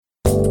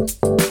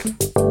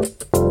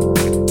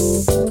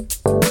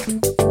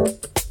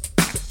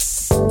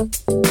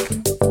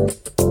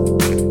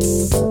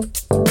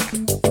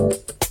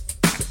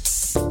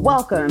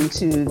Welcome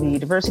to the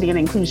Diversity and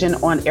Inclusion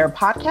on Air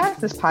podcast.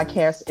 This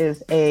podcast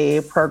is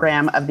a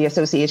program of the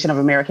Association of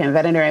American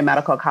Veterinary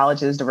Medical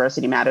Colleges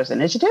Diversity Matters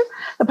Initiative.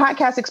 The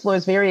podcast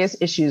explores various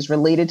issues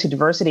related to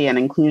diversity and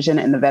inclusion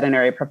in the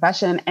veterinary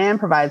profession and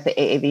provides the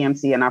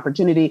AAVMC an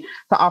opportunity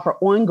to offer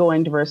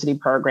ongoing diversity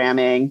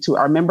programming to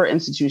our member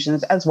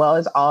institutions as well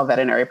as all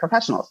veterinary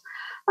professionals.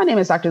 My name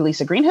is Dr.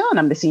 Lisa Greenhill, and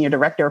I'm the Senior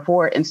Director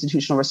for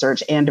Institutional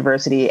Research and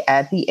Diversity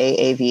at the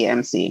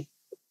AAVMC.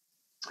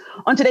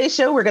 On today's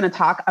show, we're going to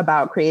talk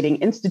about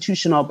creating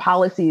institutional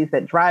policies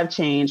that drive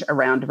change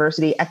around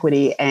diversity,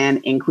 equity,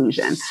 and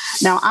inclusion.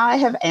 Now, I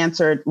have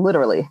answered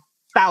literally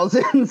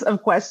thousands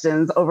of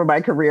questions over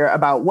my career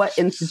about what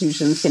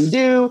institutions can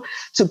do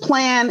to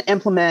plan,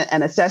 implement,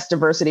 and assess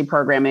diversity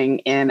programming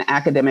in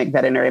academic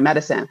veterinary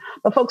medicine.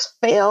 But folks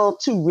fail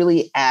to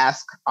really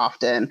ask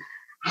often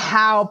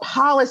how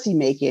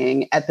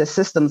policymaking at the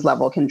systems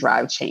level can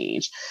drive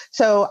change.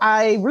 So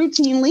I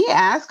routinely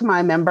ask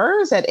my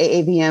members at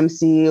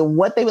AAVMC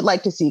what they would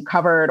like to see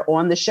covered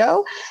on the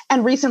show.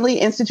 And recently,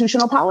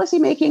 institutional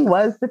policymaking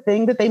was the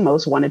thing that they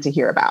most wanted to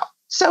hear about.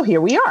 So here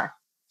we are.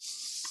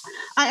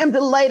 I am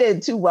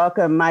delighted to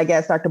welcome my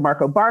guest, Dr.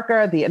 Marco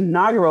Barker, the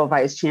inaugural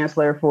Vice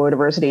Chancellor for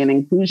Diversity and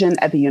Inclusion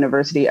at the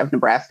University of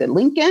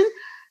Nebraska-Lincoln,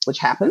 which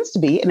happens to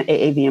be an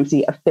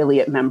AAVMC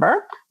affiliate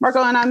member.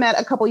 Marco and I met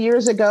a couple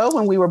years ago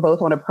when we were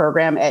both on a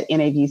program at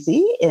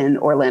NAVC in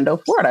Orlando,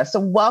 Florida. So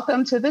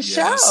welcome to the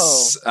show.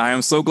 I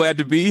am so glad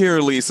to be here,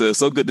 Lisa.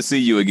 So good to see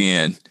you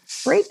again.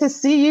 Great to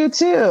see you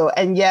too.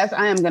 And yes,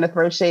 I am going to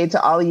throw shade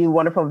to all of you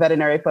wonderful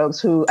veterinary folks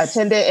who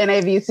attended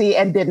NAVC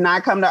and did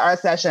not come to our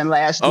session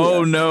last year.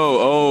 Oh, no.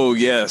 Oh,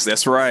 yes,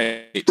 that's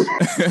right.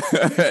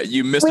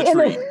 You missed a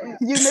treat.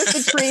 You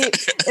missed a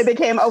treat. It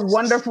became a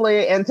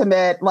wonderfully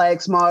intimate,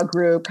 small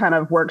group kind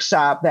of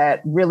workshop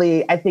that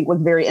really, I think,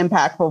 was very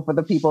impactful for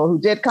the people who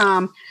did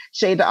come.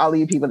 Shade to all of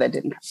you people that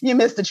didn't come. You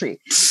missed a treat.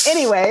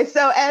 Anyway,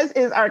 so as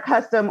is our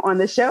custom on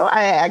the show,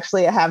 I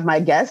actually have my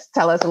guests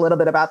tell us a little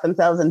bit about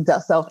themselves and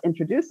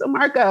self-introduce. So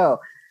Marco,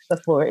 the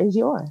floor is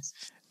yours.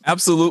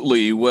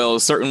 Absolutely. Well,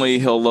 certainly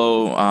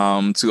hello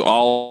to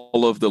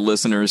all of the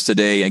listeners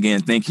today.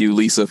 Again, thank you,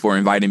 Lisa, for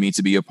inviting me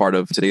to be a part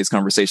of today's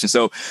conversation.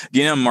 So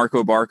again, I'm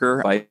Marco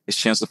Barker, Vice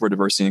Chancellor for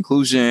Diversity and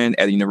Inclusion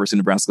at the University of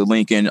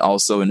Nebraska-Lincoln,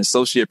 also an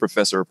Associate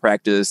Professor of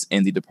Practice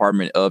in the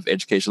Department of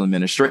Educational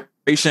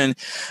Administration.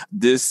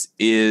 This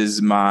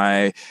is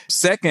my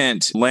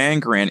second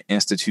land-grant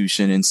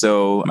institution. And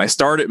so I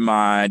started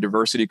my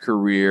diversity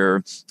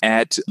career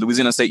at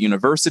Louisiana State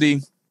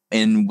University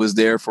and was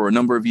there for a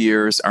number of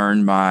years,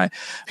 earned my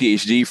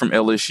PhD from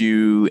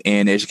LSU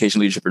in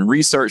education, leadership, and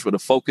research with a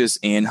focus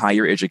in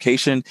higher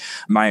education.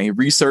 My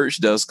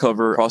research does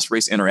cover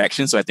cross-race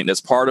interaction, so I think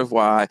that's part of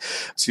why,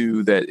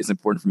 too, that it's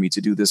important for me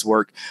to do this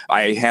work.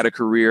 I had a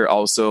career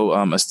also,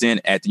 a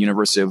stint at the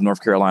University of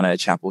North Carolina at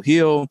Chapel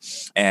Hill,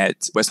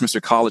 at Westminster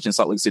College in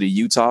Salt Lake City,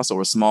 Utah,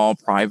 so a small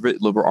private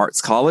liberal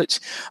arts college,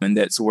 and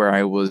that's where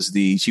I was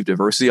the Chief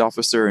Diversity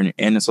Officer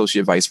and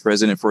Associate Vice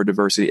President for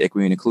Diversity,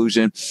 Equity, and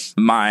Inclusion.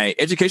 My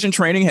education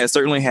training has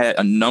certainly had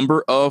a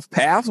number of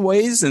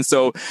pathways. And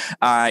so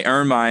I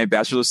earned my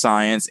Bachelor of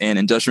Science in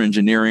Industrial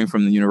Engineering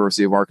from the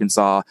University of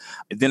Arkansas.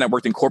 And then I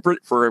worked in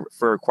corporate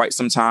for quite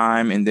some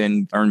time and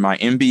then earned my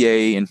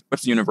MBA in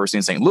Webster University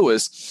in St.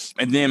 Louis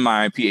and then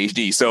my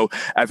PhD. So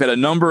I've had a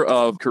number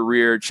of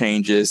career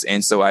changes.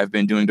 And so I've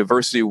been doing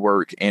diversity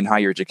work in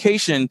higher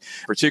education,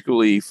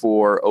 particularly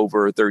for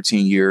over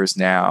 13 years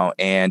now.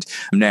 And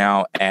I'm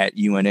now at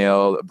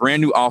UNL, a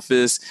brand new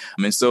office.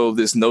 And so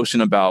this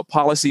notion about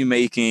policy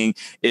making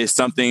is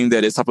something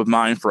that is top of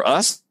mind for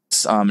us,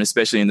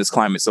 especially in this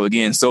climate. So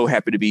again, so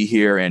happy to be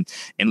here and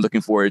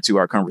looking forward to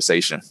our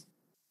conversation.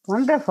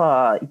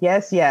 Wonderful.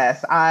 Yes.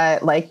 I,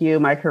 like you,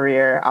 my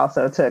career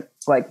also took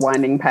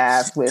winding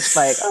paths with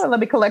let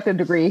me collect a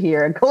degree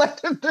here and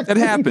collect a degree. It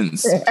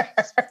happens.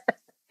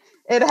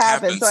 It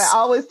happens. So I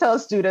always tell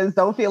students,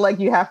 don't feel like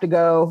you have to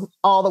go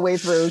all the way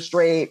through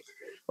straight.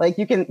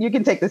 You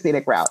can take the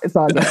scenic route. It's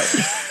all good.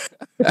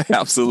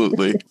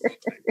 Absolutely.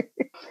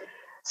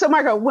 So,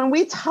 Marco, when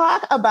we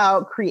talk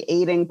about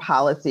creating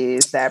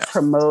policies that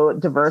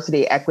promote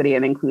diversity, equity,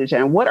 and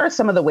inclusion, what are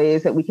some of the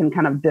ways that we can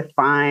kind of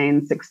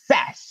define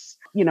success?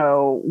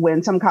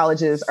 When some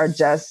colleges are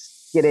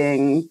just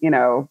getting,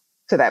 to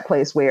that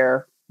place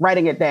where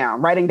writing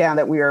down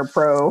that we are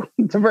pro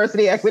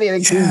diversity, equity, and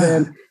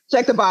inclusion,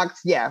 check the box.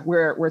 Yeah,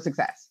 we're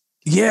success.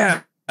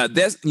 Yeah.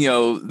 That's,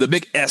 the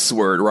big S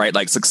word, right?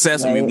 Like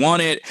success. Right. And we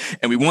want it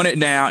and we want it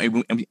now.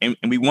 And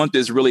we want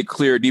this really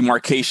clear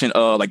demarcation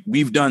of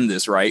we've done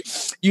this, right?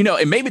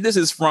 And maybe this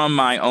is from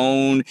my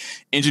own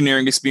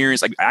engineering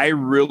experience. I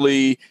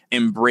really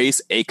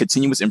embrace a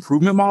continuous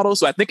improvement model.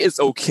 So I think it's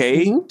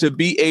okay to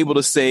be able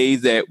to say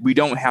that we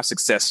don't have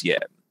success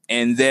yet.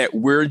 and that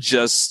we're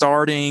just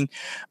starting.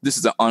 This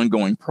is an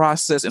ongoing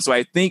process. And so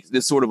I think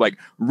this sort of like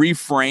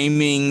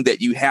reframing that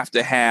you have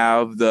to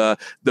have the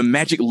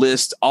magic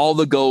list, all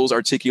the goals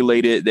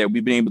articulated, that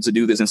we've been able to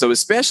do this. And so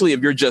especially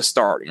if you're just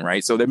starting,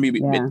 right? So there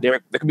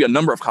could be a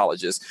number of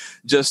colleges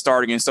just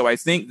starting. And so I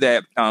think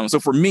that, so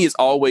for me, it's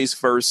always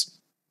first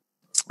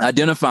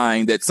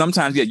identifying that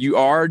sometimes, you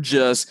are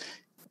just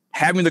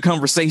having the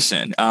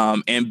conversation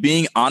and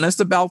being honest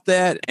about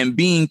that, and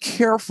being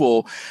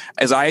careful,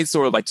 as I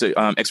sort of like to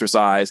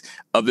exercise,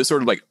 of this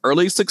sort of like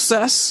early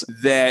success,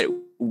 that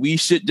we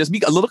should just be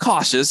a little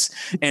cautious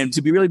and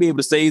to really be able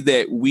to say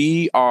that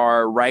we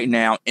are right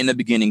now in the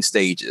beginning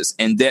stages,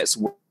 and that's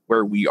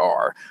where we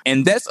are.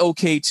 And that's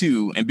okay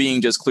too, and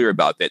being just clear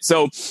about that.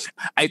 So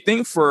I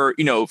think for,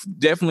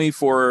 definitely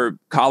for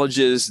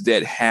colleges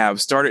that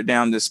have started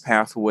down this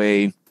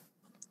pathway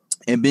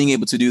and being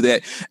able to do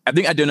that, I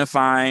think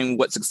identifying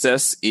what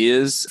success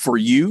is for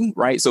you,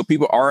 right? So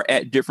people are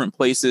at different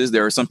places.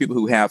 There are some people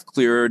who have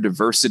clear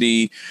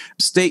diversity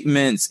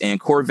statements and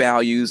core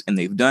values, and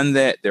they've done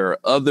that. There are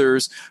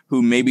others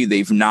who maybe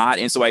they've not.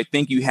 And so I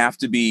think you have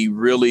to be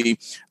really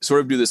sort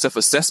of do the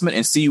self-assessment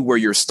and see where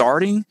you're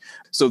starting.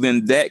 So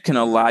then that can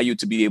allow you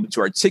to be able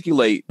to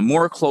articulate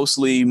more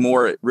closely,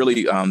 more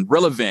really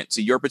relevant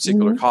to your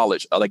particular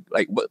college, like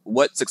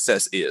what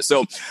success is.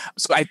 So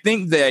I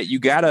think that you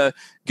gotta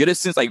get a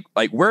sense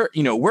like where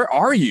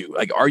are you?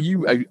 Like, are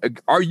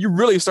you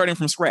really starting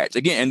from scratch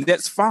again? And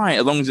that's fine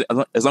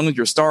as long as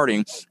you're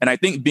starting. And I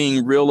think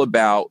being real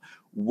about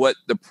what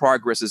the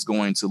progress is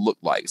going to look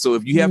like. So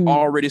if you have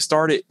already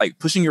started, like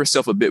pushing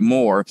yourself a bit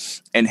more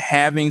and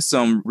having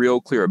some real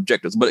clear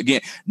objectives. But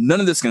again, none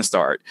of this can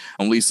start,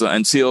 Lisa,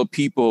 until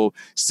people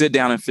sit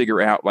down and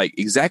figure out like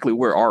exactly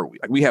where are we?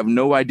 Like, we have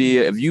no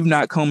idea. If you've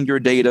not combed your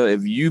data,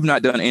 if you've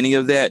not done any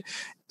of that,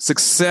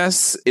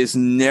 success is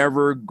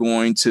never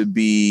going to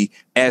be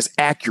as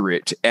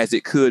accurate as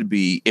it could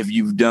be if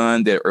you've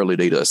done that early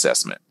data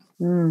assessment.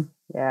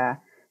 Yeah.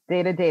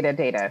 Data.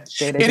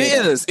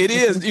 It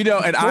is,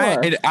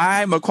 and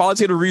I'm a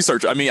qualitative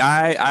researcher. I mean,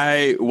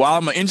 I while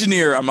I'm an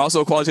engineer, I'm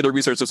also a qualitative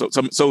researcher.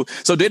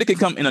 So data can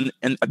come in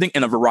I think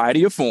in a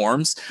variety of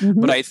forms,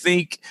 but I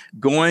think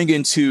going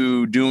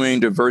into doing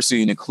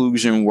diversity and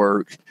inclusion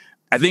work,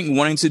 I think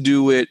wanting to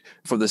do it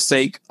for the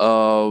sake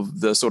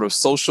of the sort of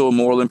social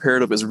moral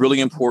imperative is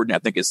really important. I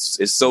think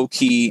it's so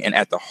key and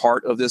at the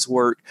heart of this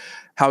work.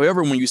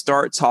 However, when you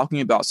start talking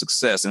about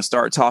success and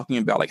start talking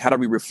about like how do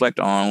we reflect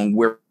on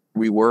where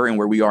we were and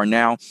where we are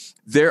now,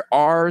 there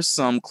are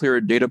some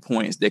clear data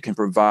points that can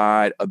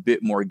provide a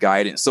bit more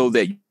guidance so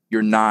that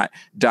you're not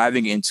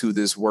diving into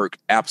this work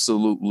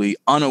absolutely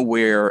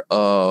unaware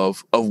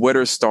of where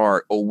to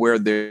start or where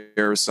there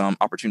are some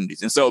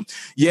opportunities. And so,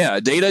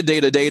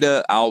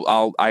 data.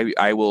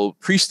 I will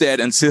preach that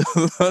until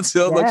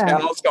the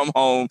cows come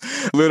home,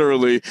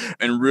 literally,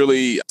 and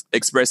really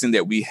expressing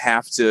that we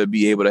have to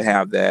be able to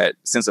have that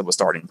sense of a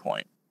starting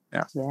point.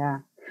 Yeah.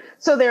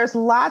 So there's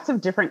lots of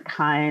different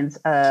kinds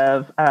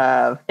of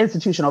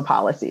institutional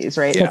policies,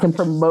 right? That can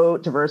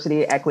promote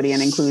diversity, equity,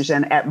 and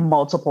inclusion at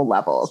multiple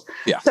levels.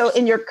 Yeah. So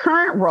in your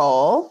current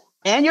role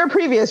and your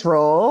previous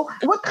role,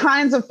 what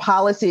kinds of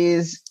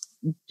policies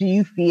do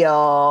you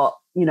feel,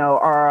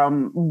 are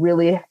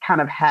really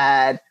kind of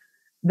had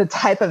the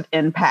type of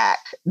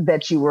impact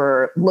that you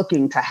were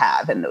looking to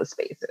have in those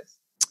spaces?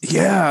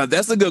 Yeah,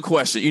 that's a good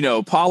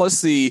question.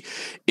 Policy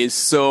is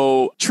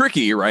so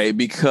tricky, right?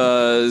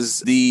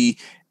 Because the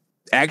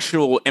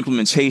actual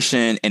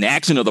implementation and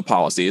action of the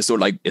policy is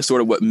sort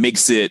of what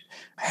makes it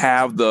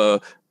have the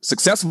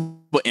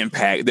successful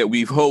impact that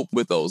we've hoped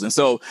with those. And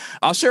so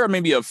I'll share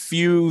maybe a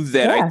few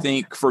that I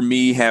think for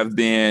me have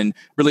been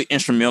really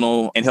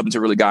instrumental in helping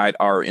to really guide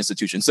our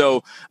institution.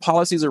 So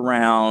policies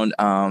around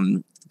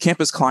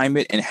campus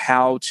climate and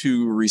how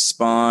to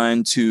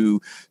respond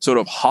to sort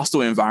of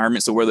hostile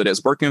environments. So whether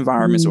that's work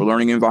environments or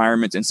learning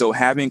environments. And so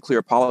having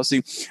clear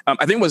policy,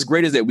 I think what's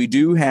great is that we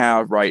do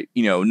have,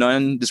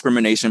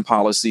 non-discrimination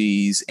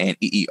policies and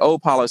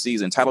EEO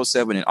policies and Title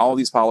VII and all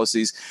these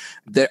policies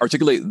that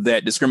articulate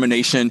that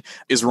discrimination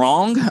is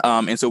wrong.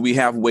 And so we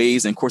have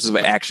ways and courses of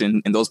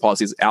action, and those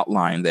policies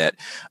outline that.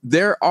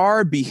 There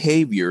are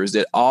behaviors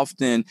that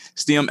often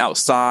stem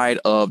outside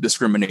of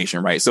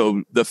discrimination, right?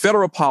 So the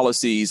federal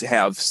policies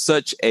have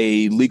such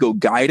a legal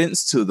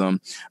guidance to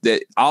them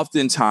that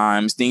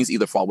oftentimes things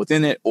either fall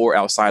within it or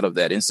outside of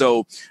that. And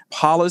so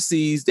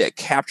policies that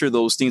capture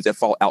those things that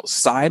fall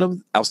outside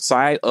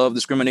of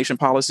discrimination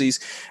policies,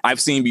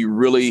 I've seen be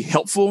really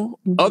helpful.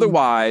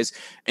 Otherwise,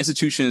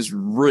 institutions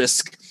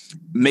risk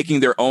making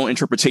their own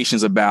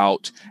interpretations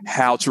about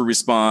how to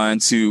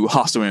respond to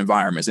hostile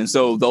environments. And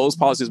so those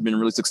policies have been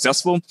really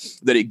successful,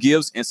 that it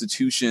gives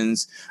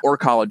institutions or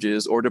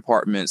colleges or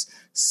departments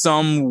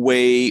some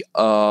way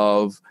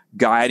of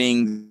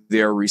guiding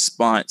their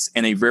response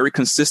in a very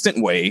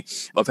consistent way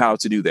of how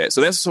to do that. So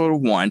that's sort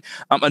of one.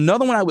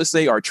 Another one I would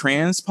say are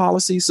trans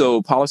policies.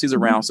 So policies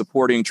around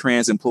supporting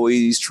trans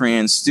employees,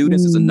 trans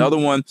students is another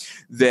one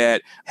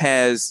that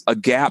has a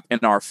gap in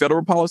our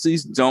federal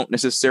policies, don't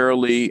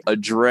necessarily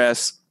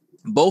address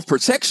both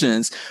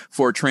protections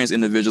for trans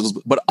individuals,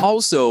 but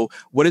also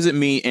what does it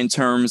mean in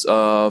terms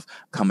of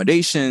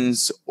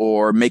accommodations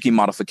or making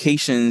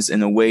modifications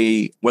in a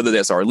way, whether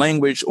that's our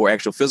language or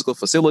actual physical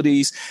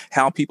facilities,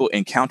 how people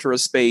encounter a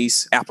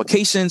space,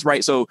 applications,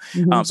 right? So,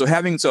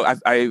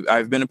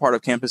 I've been a part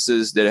of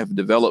campuses that have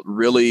developed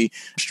really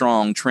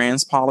strong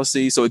trans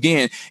policy. So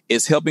again,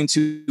 it's helping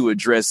to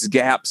address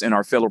gaps in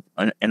our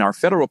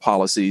federal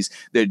policies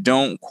that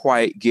don't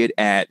quite get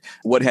at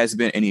what has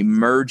been an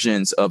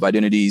emergence of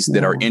identities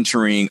that are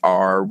entering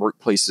our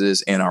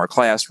workplaces and our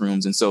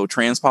classrooms. And so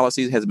trans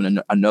policy has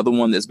been another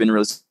one that's been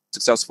really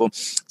successful.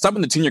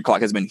 Stopping the tenure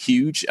clock has been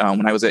huge.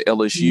 When I was at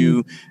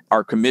LSU,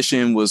 our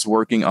commission was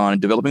working on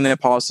developing that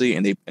policy,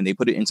 and they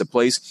put it into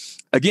place.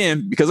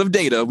 Again, because of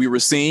data, we were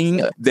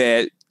seeing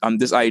that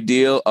this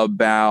idea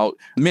about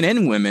men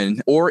and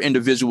women or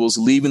individuals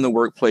leaving the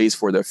workplace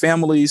for their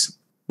families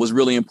was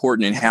really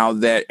important, and how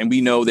that, and we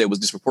know that was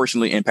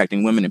disproportionately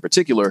impacting women in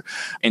particular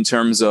in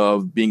terms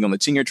of being on the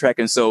tenure track.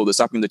 And so the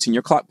stopping the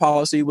tenure clock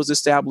policy was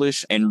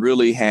established and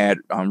really had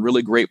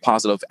really great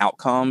positive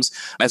outcomes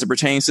as it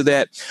pertains to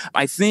that.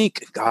 I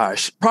think,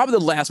 probably the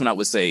last one I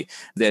would say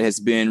that has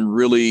been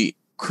really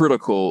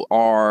critical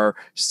are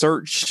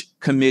search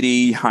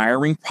committee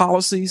hiring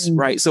policies,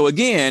 right? So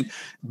again,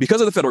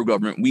 because of the federal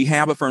government, we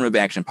have affirmative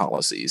action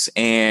policies,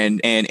 and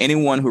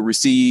anyone who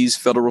receives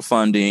federal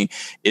funding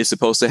is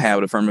supposed to have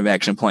an affirmative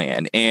action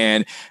plan.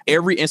 And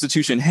every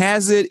institution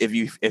has it. If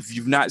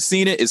you've not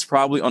seen it, it's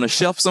probably on a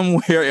shelf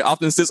somewhere. It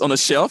often sits on a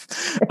shelf,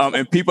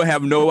 and people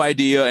have no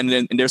idea.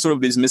 And there's sort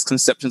of these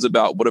misconceptions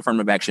about what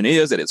affirmative action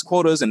is, that it's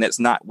quotas, and that's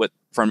not what,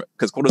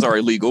 because quotas are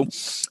illegal.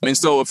 And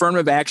so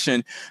affirmative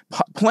action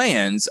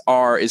plans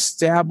are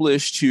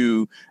established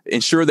to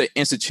ensure that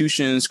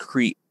institutions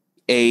create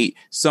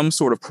some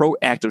sort of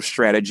proactive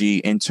strategy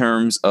in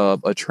terms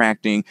of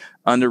attracting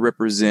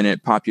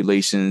underrepresented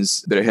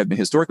populations that have been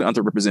historically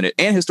underrepresented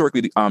and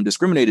historically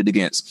discriminated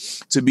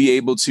against, to be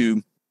able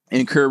to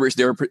encourage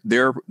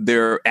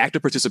their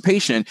active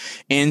participation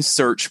in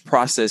search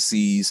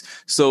processes,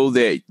 so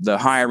that the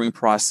hiring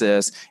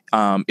process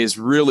is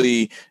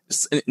really,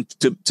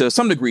 to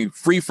some degree,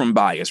 free from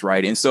bias,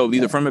 right? And so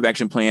these affirmative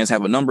action plans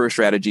have a number of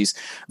strategies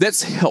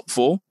that's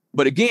helpful.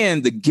 But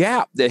again, the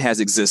gap that has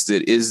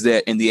existed is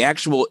that in the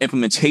actual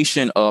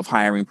implementation of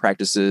hiring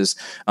practices,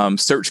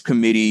 search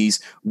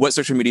committees, what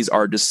search committees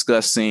are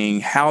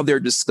discussing, how they're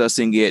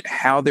discussing it,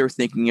 how they're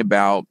thinking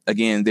about,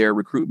 again, their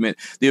recruitment.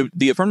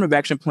 The affirmative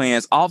action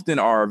plans often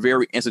are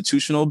very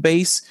institutional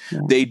based. Yeah.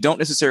 They don't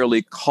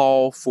necessarily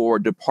call for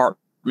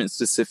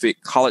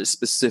department-specific,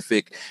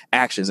 college-specific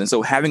actions. And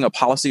so having a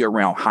policy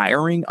around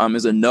hiring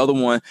is another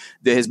one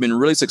that has been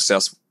really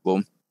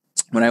successful.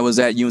 When I was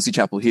at UNC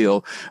Chapel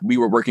Hill, we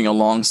were working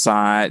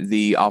alongside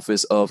the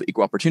Office of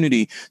Equal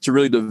Opportunity to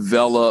really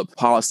develop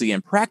policy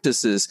and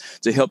practices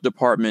to help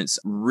departments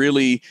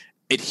really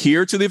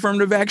adhere to the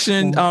affirmative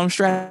action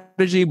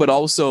strategy, but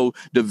also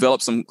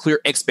develop some clear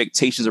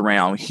expectations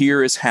around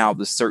here is how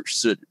the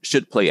search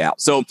should play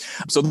out. So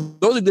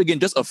those are, again,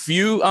 just a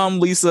few,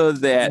 Lisa,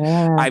 that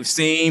I've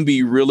seen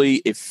be really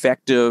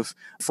effective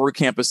for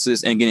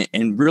campuses, and again,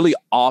 and really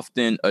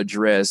often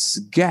address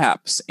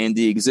gaps in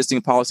the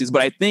existing policies.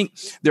 But I think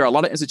there are a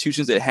lot of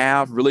institutions that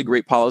have really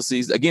great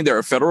policies. Again, there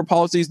are federal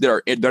policies that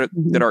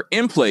are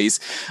in place,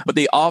 but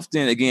they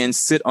often, again,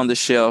 sit on the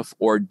shelf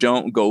or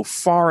don't go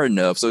far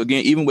enough. So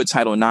again, even with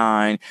Title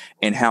IX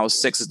and how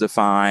sex is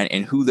defined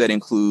and who that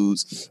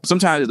includes,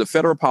 sometimes if the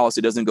federal policy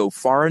doesn't go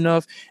far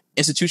enough,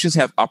 institutions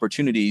have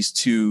opportunities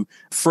to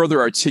further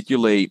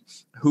articulate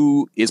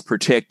who is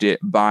protected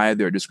by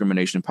their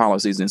discrimination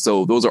policies. And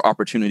so those are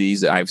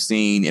opportunities that I've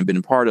seen and been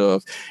a part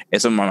of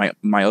at some of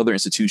my other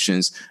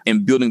institutions,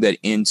 and building that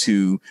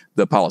into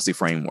the policy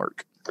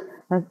framework.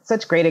 That's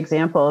such great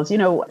examples.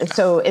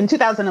 So in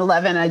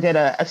 2011, I did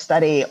a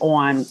study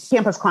on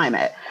campus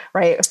climate,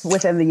 right,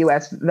 within the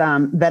U.S.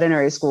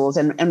 Veterinary schools.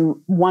 And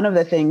one of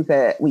the things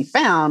that we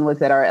found was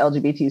that our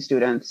LGBT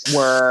students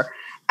were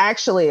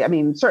actually,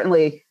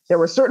 there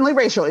were certainly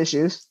racial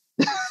issues.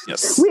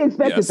 Yes. We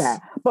expected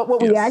that. But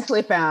what we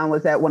actually found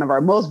was that one of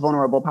our most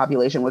vulnerable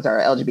population was our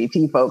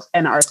LGBT folks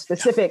and our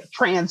specific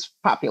trans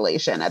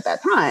population at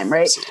that time,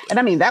 right?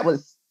 Absolutely. And that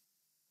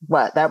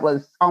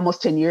was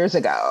almost 10 years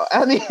ago.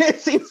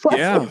 It seems like,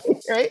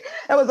 right?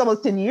 That was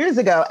almost 10 years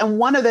ago. And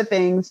one of the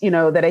things,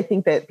 that I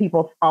think that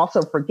people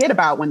also forget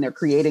about when they're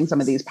creating some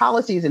of these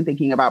policies and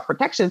thinking about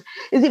protections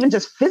is even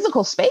just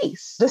physical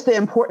space, just the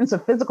importance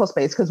of physical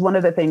space. Because one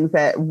of the things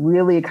that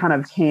really kind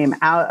of came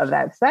out of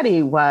that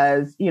study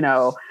was,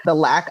 the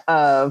lack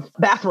of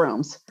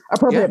bathrooms.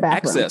 Appropriate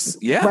bathrooms. Access.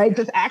 Right.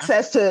 Just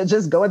access to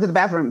just go into the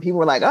bathroom. People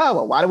were like, oh,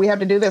 well, why do we have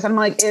to do this? I'm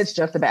like, it's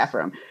just a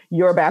bathroom.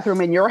 Your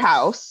bathroom in your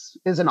house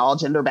is an all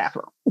gender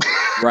bathroom.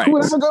 Right.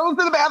 Whoever goes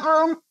to the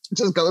bathroom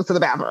just goes to the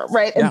bathroom.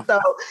 Right. Yeah.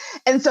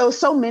 And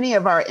so many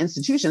of our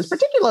institutions,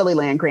 particularly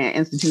land grant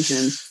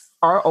institutions,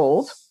 are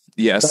old.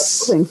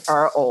 Yes. The buildings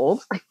are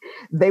old.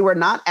 They were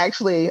not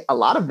actually, a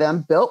lot of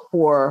them, built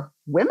for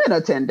women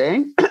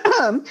attending.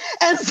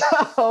 And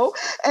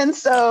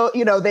so,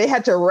 they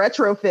had to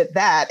retrofit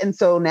that. And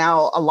so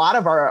now a lot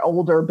of our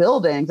older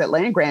buildings at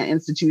land grant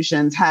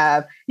institutions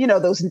have,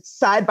 those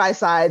side by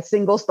side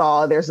single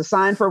stall. There's a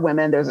sign for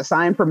women, there's a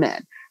sign for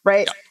men.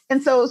 Right. Yeah.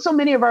 And so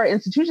many of our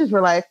institutions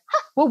were like,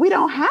 well, we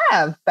don't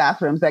have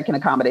bathrooms that can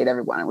accommodate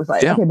everyone. It was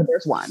like, okay, but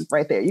there's one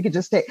right there. You could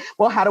just take,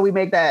 well, how do we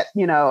make that,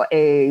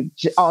 a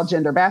all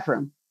gender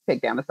bathroom?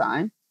 Take down the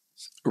sign.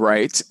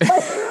 Right.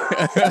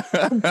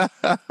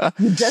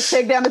 You just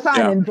take down the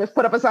sign and just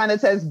put up a sign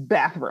that says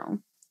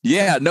bathroom.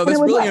 Yeah, no, that's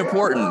really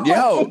important.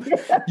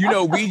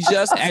 We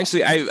just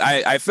actually,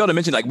 I failed to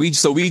mention,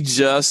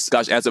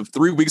 as of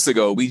 3 weeks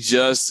ago, we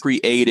just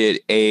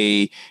created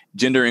a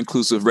gender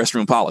inclusive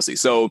restroom policy.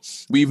 So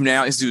we've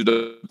now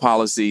instituted a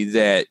policy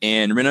that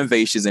in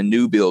renovations and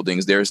new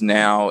buildings, there's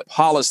now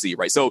policy,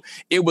 right? So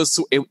it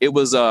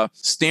was a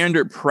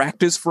standard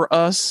practice for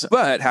us,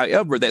 but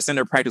however, that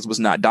standard practice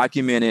was not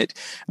documented.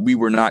 We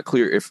were not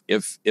clear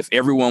if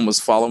everyone was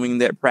following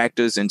that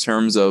practice in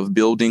terms of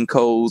building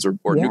codes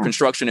or new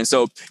construction. And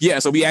so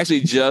we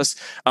actually just,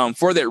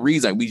 for that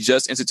reason, we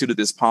just instituted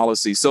this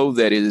policy so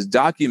that it is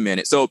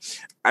documented. So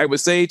I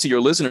would say to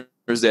your listeners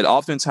that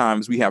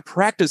oftentimes we have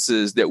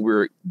practices that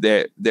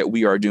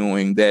we are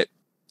doing that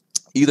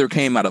either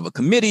came out of a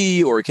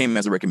committee or it came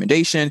as a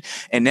recommendation,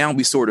 and now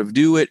we sort of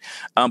do it,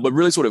 but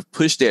really sort of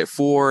push that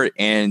forward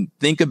and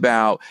think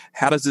about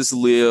how does this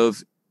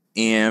live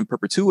in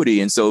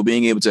perpetuity. And so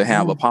being able to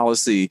have a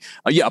policy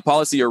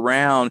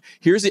around,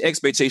 here's the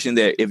expectation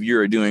that if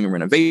you're doing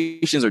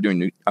renovations or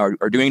doing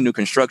new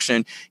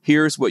construction,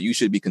 here's what you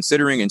should be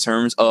considering in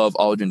terms of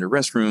all gender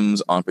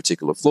restrooms on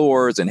particular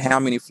floors and how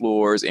many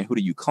floors and who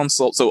do you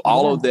consult. So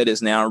all of that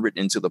is now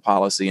written into the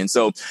policy. And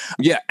so,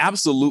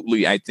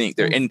 absolutely. I think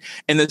there, and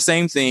the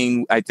same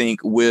thing, I think,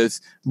 with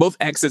both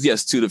access,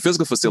 to the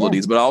physical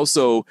facilities, but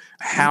also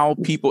how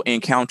people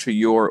encounter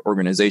your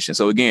organization.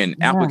 So again,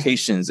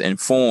 applications and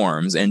forms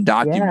and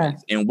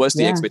documents and what's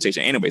the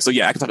expectation anyway. So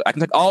I can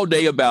talk all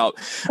day about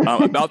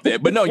that.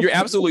 But no, you're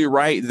absolutely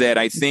right that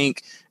I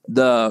think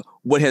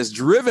what has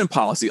driven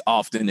policy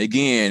often,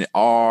 again,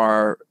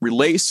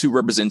 relates to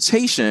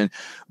representation,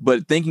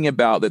 but thinking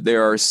about that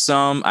there are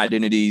some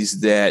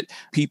identities that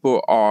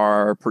people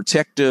are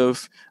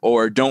protective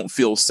or don't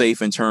feel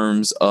safe in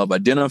terms of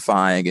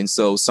identifying. And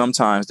so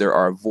sometimes there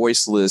are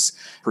voiceless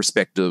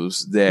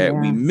perspectives that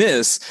we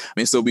miss.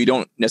 And so we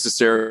don't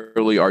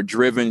necessarily are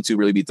driven to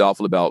really be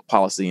thoughtful about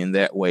policy in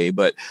that way.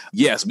 But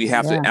yes, we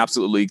have to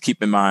absolutely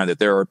keep in mind that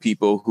there are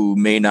people who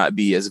may not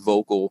be as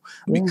vocal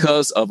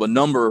because of a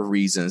number of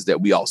reasons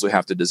that we also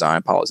have to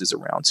design policies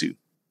around too.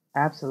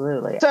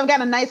 Absolutely. So I've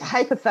got a nice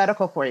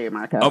hypothetical for you,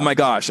 Marco. Oh my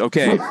gosh.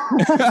 Okay.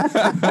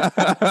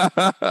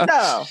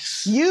 So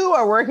you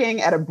are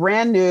working at a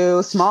brand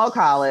new small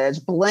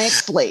college, blank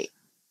slate,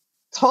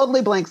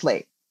 totally blank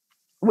slate,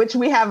 which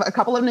we have a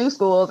couple of new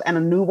schools and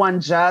a new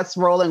one just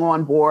rolling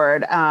on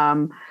board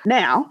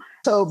now.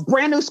 So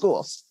brand new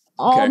schools,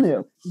 all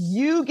new.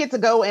 You get to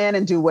go in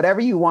and do whatever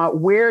you want.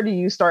 Where do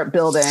you start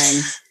building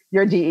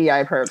your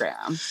DEI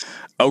program?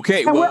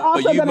 Okay. And we're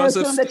also going to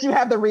assume that you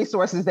have the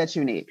resources that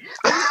you need.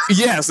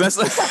 Yes,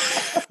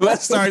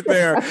 let's start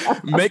there.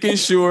 Making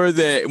sure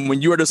that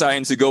when you are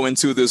deciding to go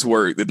into this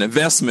work, the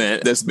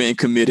investment that's being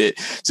committed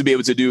to be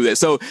able to do that.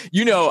 So,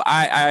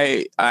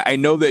 I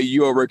know that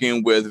you are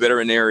working with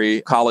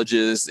veterinary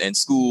colleges and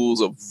schools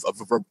of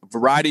a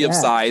variety of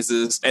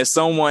sizes. As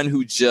someone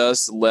who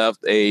just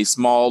left a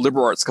small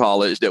liberal arts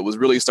college that was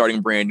really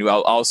starting brand new,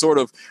 I'll sort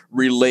of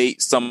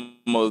relate some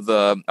of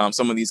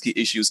these key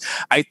issues.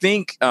 I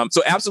think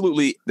so.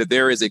 Absolutely, that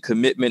there is a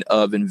commitment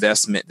of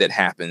investment that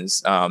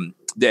happens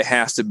that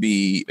has to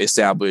be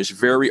established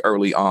very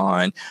early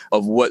on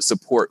of what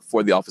support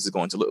for the office is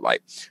going to look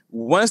like.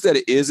 Once that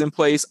is in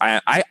place,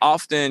 I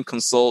often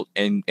consult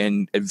and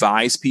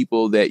advise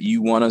people that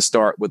you want to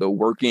start with a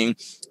working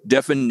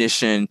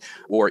definition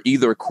or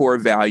either core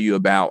value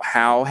about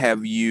how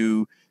have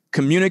you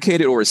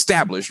communicated or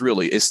established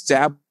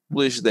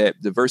that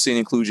diversity and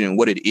inclusion,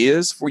 what it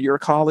is for your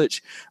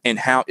college and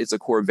how it's a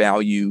core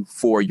value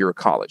for your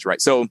college, right?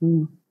 So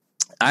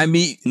I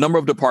meet a number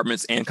of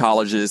departments and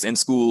colleges and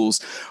schools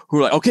who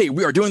are like, okay,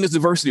 we are doing this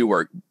diversity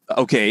work.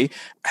 Okay,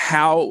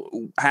 how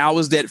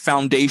is that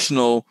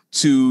foundational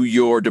to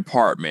your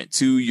department,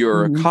 to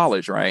your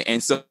college, right?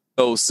 And so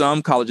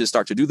some colleges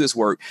start to do this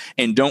work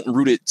and don't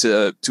root it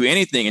to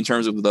anything in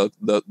terms of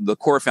the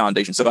core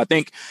foundation. So I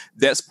think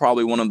that's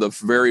probably one of the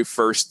very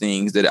first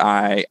things that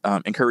I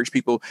encourage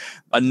people.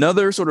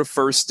 Another sort of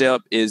first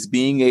step is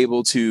being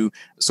able to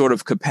sort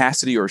of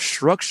capacity or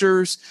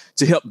structures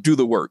to help do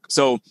the work.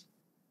 So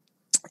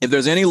if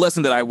there's any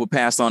lesson that I will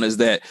pass on is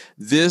that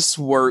this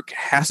work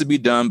has to be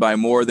done by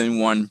more than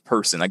one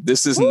person. Like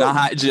this is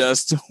not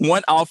just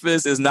one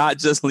office, is not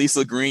just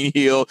Lisa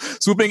Greenhill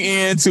swooping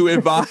in to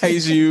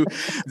advise you,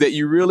 that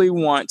you really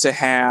want to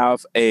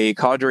have a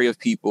cadre of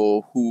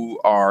people who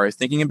are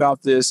thinking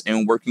about this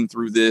and working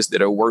through this,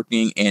 that are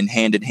working in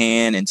hand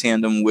in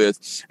tandem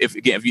with,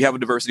 if you have a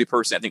diversity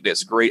person, I think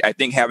that's great. I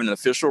think having an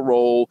official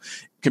role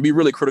can be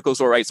really critical.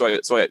 So, right.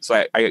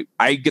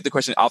 I get the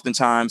question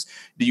oftentimes,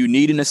 do you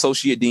need an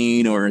associate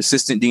dean or an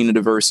assistant dean of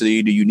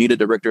diversity? Do you need a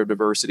director of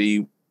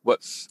diversity? What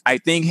I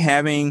think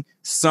having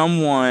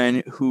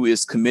someone who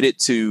is committed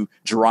to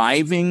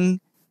driving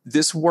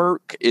this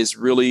work is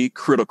really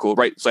critical,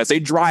 right? So I say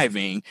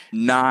driving,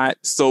 not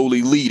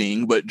solely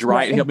leading, but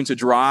helping to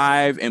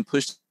drive and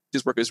push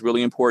this work is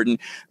really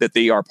important, that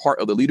they are part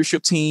of the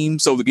leadership team.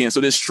 So again,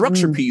 this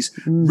structure piece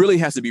really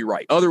has to be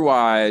right.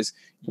 Otherwise,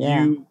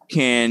 you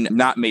can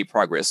not make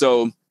progress.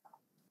 So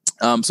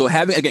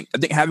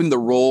having the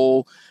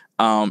role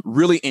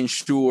really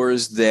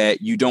ensures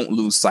that you don't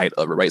lose sight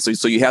of it, right?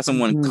 So you have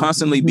someone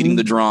constantly beating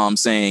the drum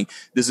saying,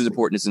 this is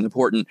important, this is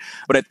important.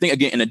 But I think,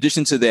 again, in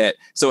addition to that,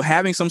 so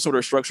having some sort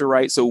of structure,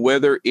 right? So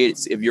whether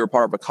it's, if you're a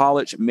part of a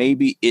college,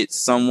 maybe it's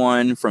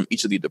someone from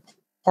each of the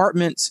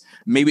departments,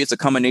 maybe it's a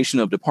combination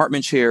of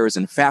department chairs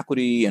and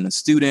faculty and a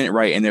student,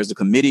 right? And there's a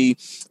committee.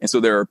 And so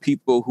there are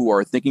people who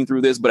are thinking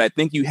through this, but I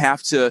think you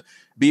have to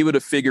be able to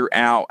figure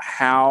out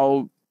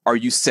how are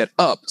you set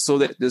up so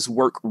that this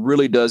work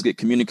really does get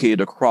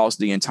communicated across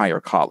the entire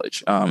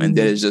college. And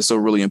that is just so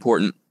really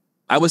important.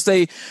 I would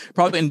say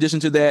probably in addition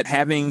to that,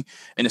 having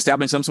and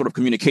establishing some sort of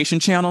communication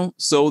channel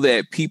so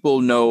that people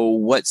know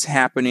what's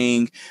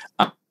happening,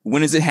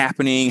 when is it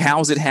happening, how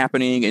is it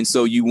happening? And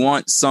so you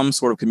want some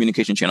sort of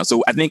communication channel.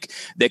 So I think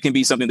that can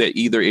be something that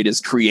either it is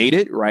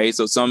created, right?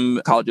 So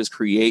some colleges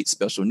create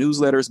special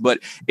newsletters, but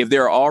if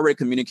there are already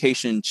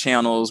communication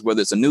channels, whether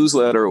it's a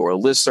newsletter or a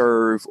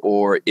listserv,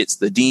 or it's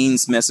the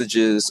dean's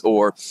messages,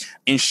 or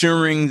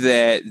ensuring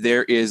that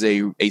there is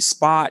a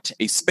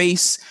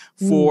space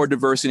for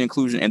diversity and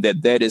inclusion, and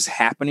that is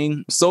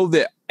happening so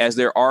that as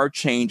there are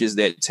changes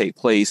that take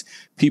place,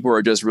 people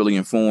are just really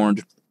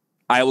informed.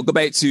 I will go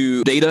back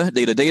to data.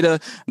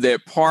 That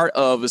part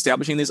of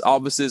establishing these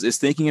offices is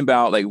thinking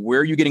about like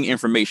where you're getting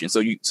information. So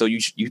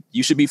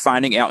you should be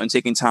finding out and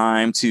taking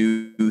time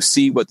to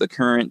see what the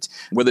current,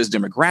 whether it's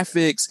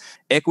demographics,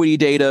 equity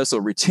data, so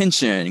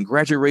retention,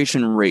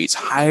 graduation rates,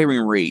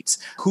 hiring rates,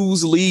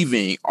 who's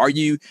leaving,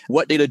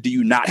 what data do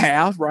you not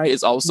have, right?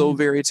 It's also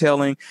very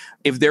telling.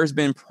 If there's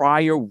been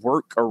prior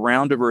work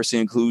around diversity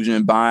and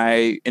inclusion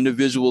by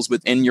individuals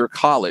within your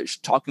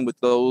college, talking with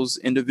those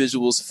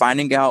individuals,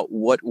 finding out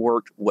what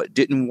worked, what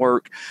didn't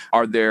work,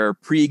 are there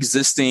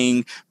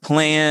pre-existing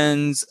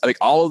plans, like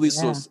all of these,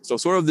 so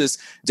sort of this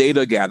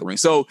data gathering.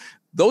 So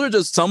those are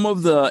just some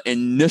of the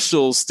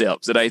initial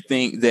steps that I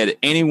think that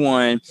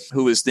anyone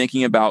who is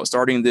thinking about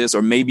starting this,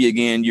 or maybe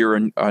again, you're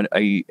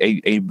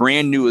a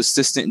brand new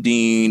assistant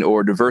dean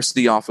or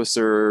diversity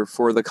officer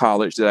for the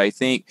college, that I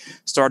think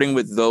starting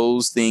with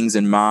those things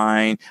in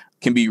mind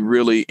can be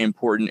really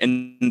important.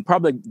 And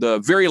probably the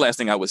very last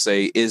thing I would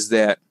say is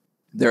that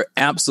there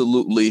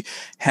absolutely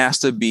has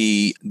to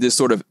be this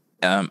sort of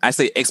I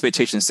say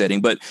expectation setting,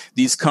 but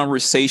these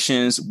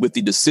conversations with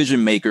the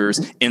decision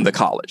makers in the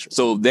college.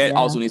 So that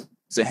also needs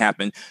to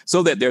happen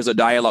so that there's a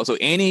dialogue.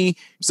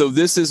 So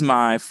this is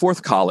my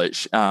fourth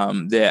college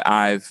that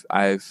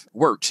I've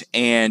worked,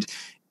 and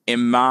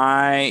in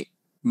my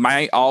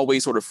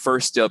always sort of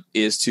first step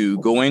is to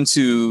go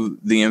into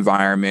the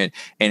environment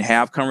and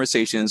have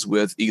conversations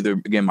with either,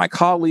 again, my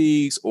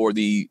colleagues or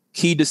the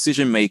key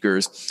decision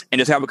makers, and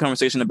just have a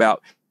conversation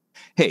about,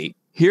 hey,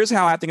 here's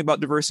how I think about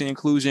diversity and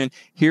inclusion.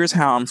 Here's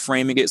how I'm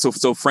framing it.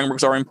 So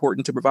frameworks are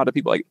important to provide to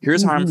people. Like,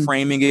 here's how I'm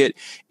framing it.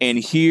 And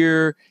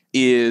here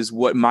is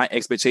what my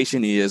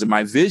expectation is, and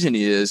my vision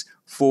is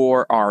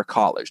for our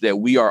college, that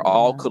we are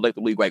all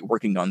collectively like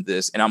working on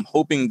this. And I'm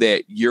hoping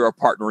that you're a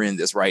partner in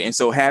this, right? And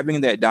so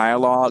having that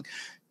dialogue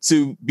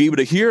to be able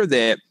to hear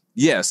that,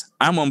 yes,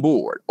 I'm on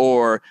board,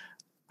 or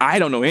I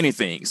don't know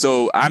anything,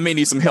 so I may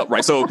need some help,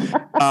 right? So,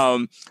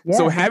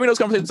 so having those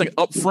conversations like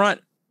up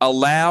front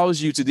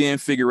allows you to then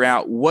figure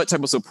out what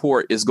type of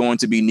support is going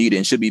to be needed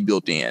and should be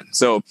built in.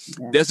 So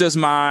that's just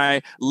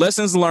my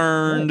lessons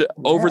learned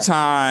over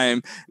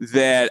time,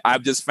 that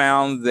I've just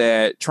found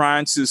that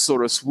trying to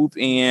sort of swoop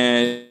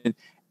in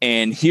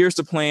and here's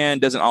the plan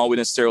doesn't always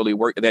necessarily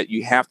work, that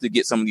you have to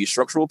get some of these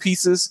structural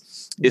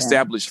pieces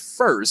established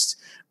first,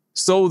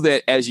 so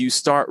that as you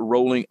start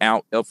rolling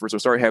out efforts or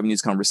start having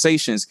these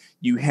conversations,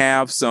 you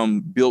have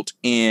some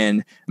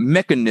built-in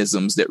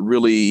mechanisms that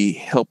really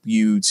help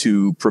you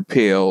to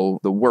propel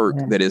the work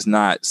that is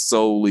not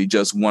solely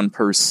just one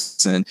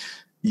person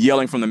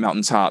yelling from the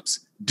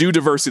mountaintops, do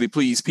diversity,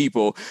 please,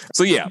 people.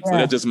 So so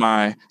that's just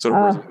my sort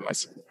of personal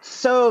advice.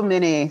 So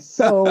many.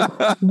 So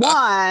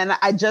one,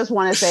 I just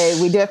want to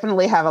say we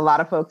definitely have a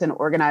lot of folks in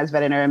organized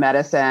veterinary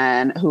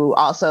medicine who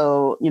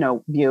also,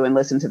 view and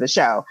listen to the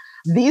show.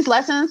 These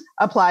lessons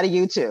apply to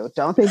you too.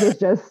 Don't think it's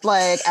just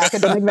like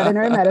academic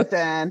veterinary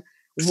medicine.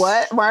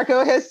 What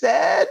Marco has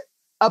said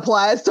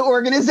applies to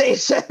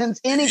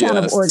organizations, any kind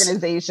of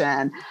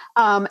organization.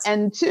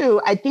 And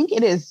two, I think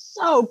it is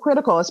so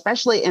critical,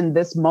 especially in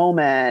this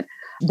moment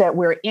that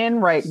we're in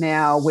right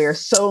now, where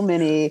so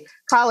many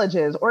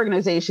colleges,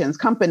 organizations,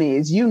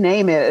 companies, you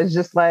name it, is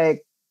just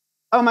like,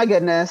 oh my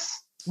goodness,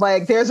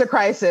 like there's a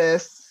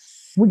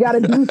crisis. We got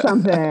to do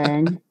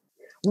something.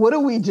 What do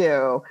we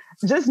do?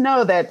 Just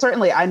know that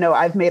certainly I know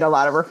I've made a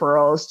lot of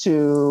referrals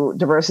to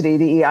diversity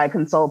DEI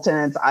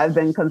consultants. I've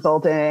been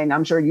consulting.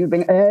 I'm sure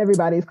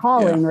everybody's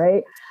calling,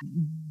 right?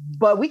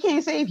 But we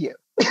can't save you.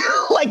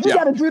 Like, you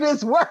got to do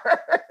this work.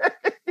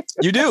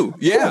 You do.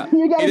 Yeah.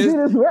 You got to do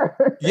this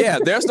work. Yeah.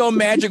 There's no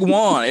magic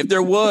wand. If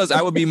there was,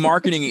 I would be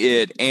marketing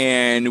it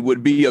and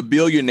would be a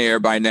billionaire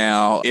by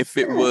now if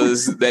it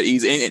was that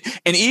easy.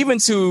 And even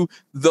to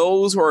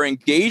those who are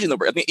engaged in the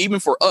work, I think even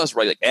for us,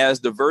 right, like as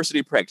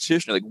diversity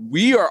practitioners, like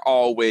we are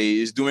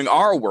always doing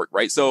our work,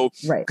 right? So,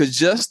 because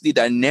just the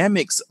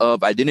dynamics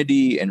of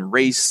identity and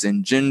race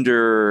and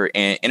gender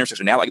and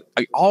intersectionality,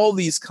 like all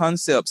these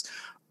concepts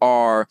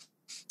are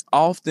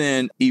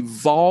often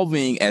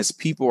evolving as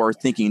people are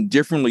thinking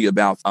differently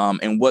about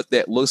and what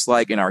that looks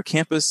like in our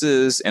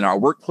campuses and our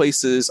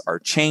workplaces are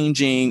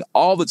changing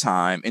all the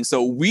time. And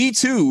so we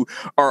too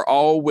are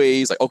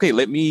always like, okay,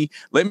 let me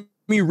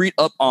read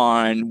up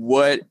on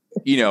what,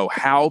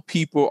 how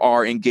people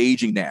are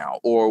engaging now,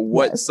 or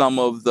what some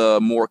of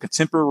the more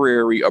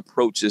contemporary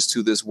approaches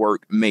to this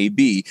work may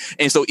be.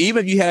 And so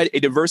even if you had a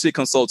diversity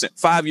consultant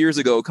 5 years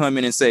ago come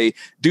in and say,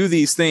 do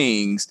these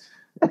things,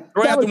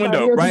 right out the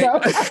window, right?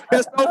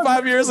 It's so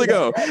 5 years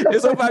ago.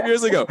 It's so 5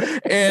 years ago.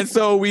 And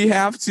so we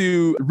have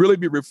to really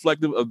be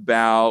reflective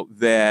about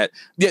that.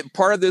 Yeah,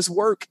 part of this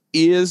work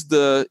is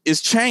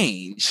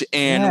change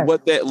and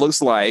what that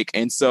looks like.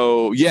 And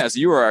so, yes,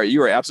 you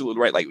are absolutely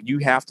right. Like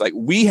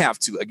we have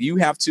to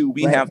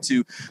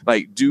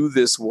do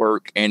this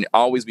work and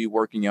always be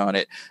working on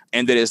it.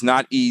 And that it's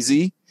not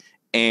easy.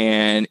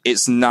 And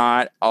it's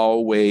not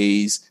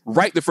always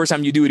right the first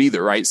time you do it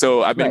either, right?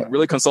 So I've been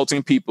really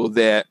consulting people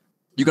that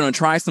you're going to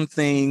try some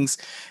things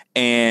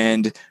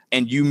and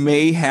you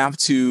may have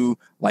to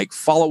like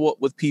follow up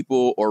with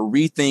people or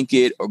rethink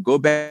it or go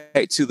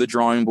back to the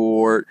drawing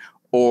board,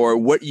 or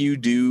what you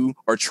do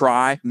or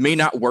try may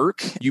not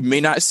work. You may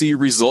not see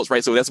results,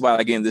 right? So that's why,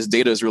 again, this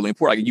data is really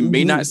important. Like you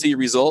may not see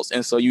results.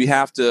 And so you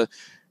have to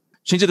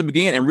change it to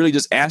begin and really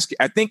just ask.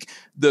 I think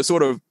the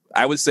sort of,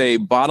 I would say,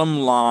 bottom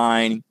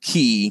line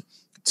key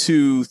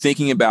to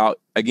thinking about,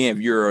 again,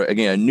 if you're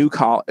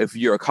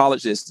a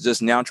college that's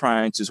just now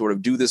trying to sort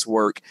of do this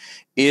work,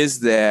 is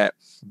that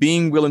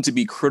being willing to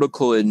be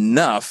critical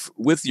enough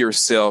with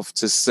yourself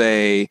to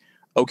say,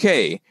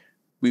 okay,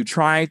 we've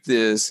tried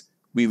this,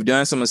 we've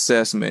done some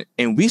assessment,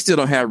 and we still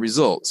don't have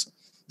results.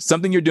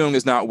 Something you're doing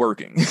is not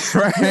working,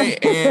 right?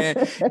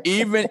 And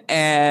even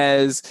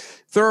as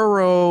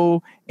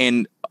thorough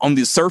and on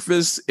the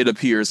surface, it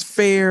appears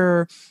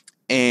fair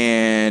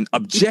and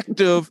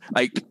objective,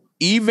 like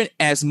even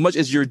as much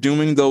as you're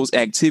doing those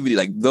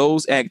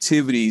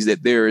activities, that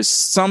there is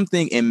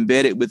something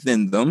embedded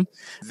within them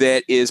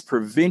that is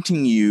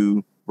preventing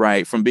you,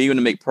 right, from being able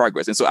to make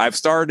progress. And so I've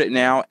started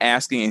now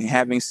asking and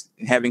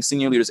having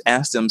senior leaders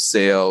ask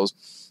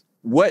themselves,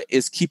 what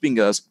is keeping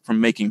us from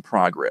making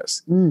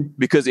progress?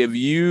 Because if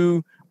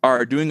you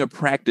are doing a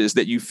practice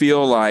that you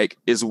feel like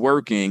is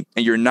working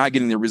and you're not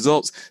getting the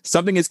results,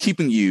 something is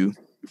keeping you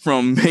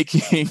from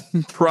making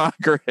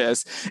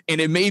progress,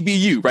 and it may be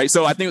you, right?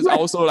 So I think it's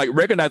also like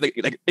recognizing,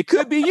 like it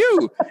could be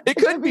you. It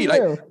could be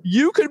like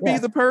you could be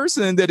the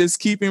person that is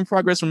keeping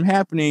progress from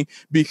happening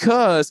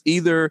because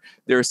either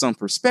there's some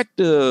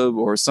perspective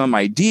or some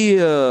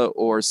idea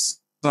or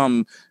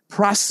some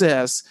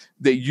process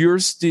that you're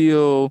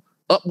still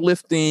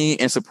uplifting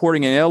and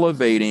supporting and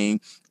elevating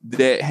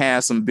that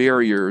has some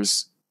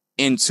barriers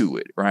into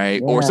it,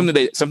 right? Or something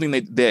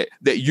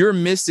that you're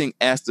missing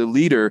as the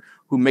leader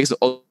who makes the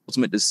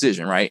ultimate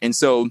decision, right? And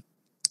so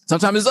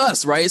sometimes it's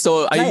us, right?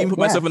 So I even put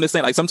myself in the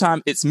same, like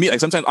sometimes it's me,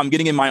 like sometimes I'm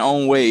getting in my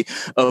own way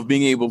of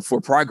being able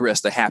for progress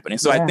to happen. And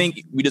so I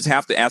think we just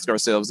have to ask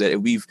ourselves that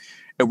if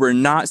we're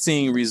not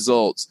seeing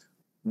results,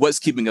 what's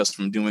keeping us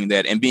from doing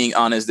that, and being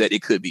honest that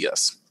it could be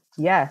us.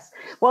 Yes.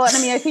 Well, and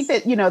I mean, I think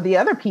that, the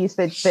other piece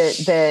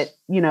that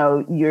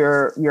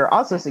you're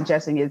also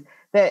suggesting is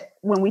that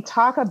when we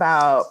talk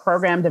about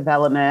program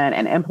development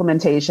and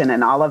implementation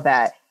and all of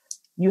that,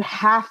 you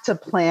have to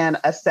plan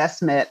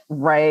assessment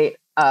right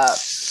up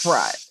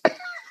front.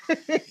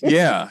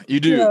 Yeah, you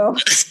do.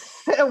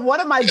 One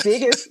of my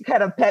biggest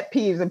kind of pet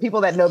peeves, and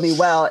people that know me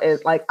well,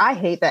 is like, I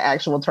hate the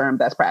actual term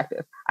best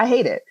practice. I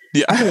hate it.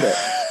 Yeah.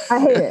 I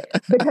hate it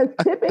because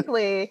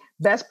typically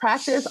best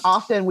practice,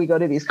 often we go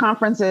to these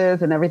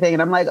conferences and everything.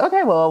 And I'm like,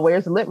 okay, well,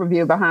 where's the lit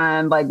review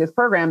behind like this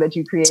program that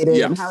you created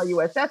and how are you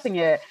assessing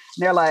it? And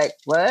they're like,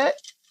 what?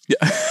 Yeah.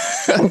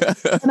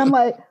 And I'm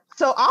like,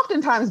 so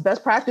oftentimes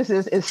best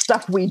practices is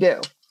stuff we do.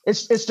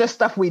 It's just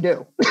stuff we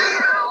do.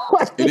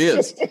 It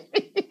is.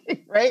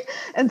 Right.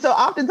 And so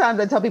oftentimes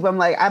I tell people, I'm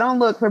like, I don't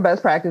look for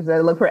best practice. I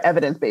look for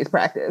evidence-based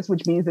practice,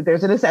 which means that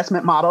there's an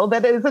assessment model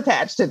that is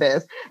attached to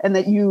this and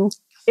that you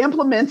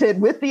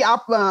implemented with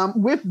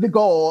the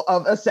goal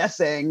of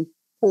assessing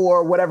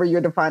for whatever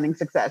you're defining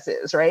success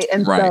is. Right.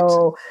 And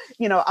so,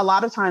 a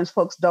lot of times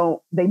folks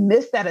they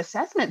miss that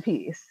assessment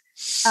piece.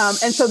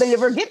 And so they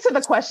never get to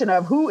the question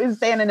of who is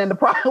standing in the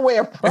way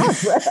of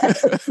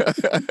progress.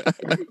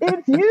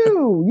 It's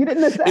you. You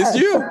didn't assess. It's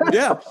you.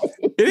 Yeah,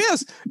 it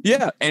is.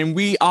 Yeah. And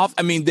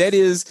that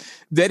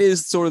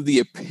is sort of the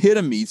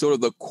epitome, sort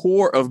of the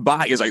core of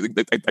bias. Like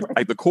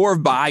the core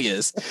of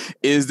bias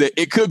is that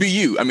it could be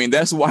you. I mean,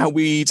 that's why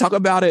we talk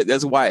about it.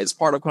 That's why it's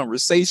part of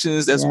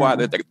conversations. That's why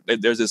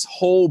there's this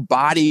whole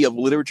body of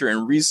literature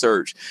and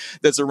research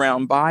that's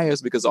around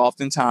bias, because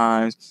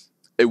oftentimes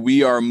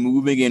we are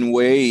moving in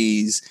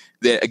ways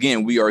that,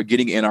 again, we are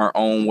getting in our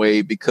own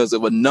way because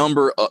of a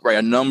number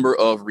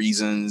of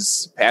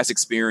reasons, past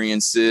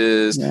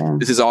experiences. Yeah.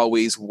 This has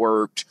always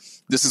worked.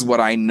 This is what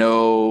I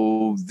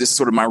know. This is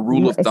sort of my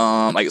rule of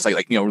thumb. Like, it's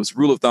like, this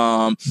rule of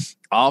thumb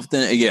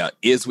often,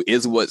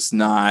 is what's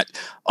not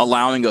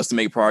allowing us to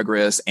make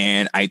progress.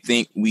 And I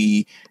think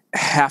we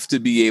have to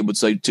be able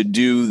to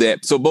do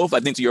that. So both,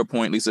 I think, to your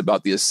point, Lisa,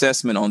 about the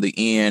assessment on the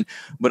end,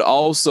 but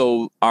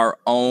also our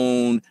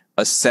own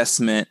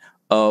assessment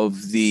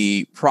of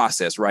the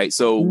process, right?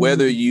 So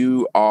whether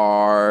you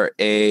are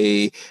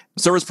a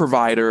service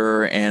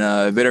provider and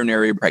a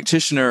veterinary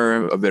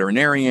practitioner, a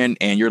veterinarian,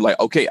 and you're like,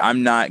 okay,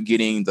 I'm not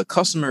getting the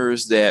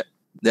customers that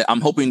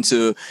I'm hoping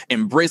to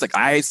embrace. Like,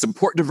 I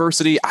support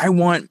diversity. I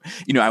want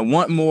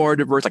more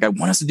diverse. Like, I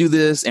want us to do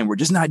this, and we're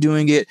just not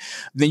doing it.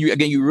 Then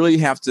you really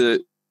have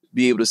to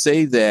be able to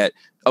say that,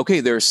 okay,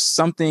 there's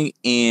something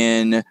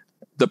in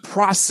the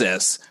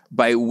process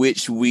by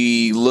which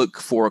we look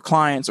for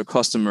clients or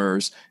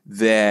customers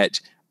that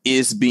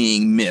is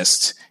being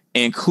missed.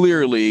 And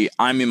clearly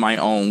I'm in my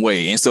own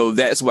way. And so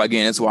that's why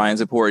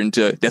it's important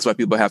that's why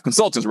people have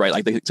consultants, right?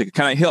 Like, to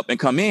kind of help and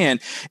come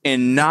in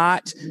and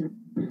not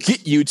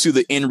get you to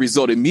the end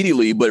result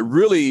immediately, but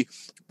really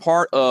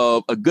part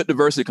of a good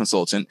diversity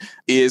consultant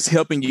is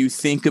helping you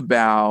think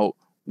about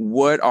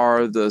what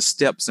are the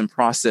steps and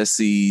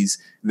processes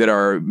that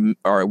are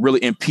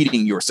really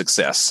impeding your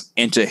success,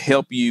 and to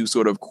help you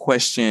sort of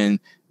question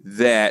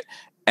that,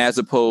 as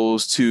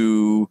opposed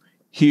to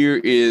here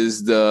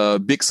is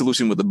the big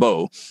solution with a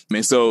bow.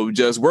 And so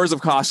just words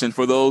of caution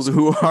for those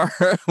who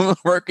are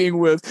working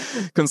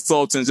with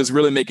consultants, just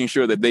really making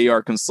sure that they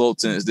are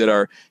consultants that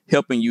are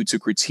helping you to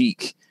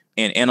critique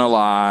and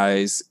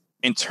analyze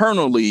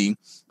internally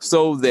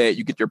so that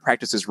you get your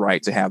practices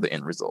right to have the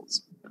end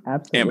results.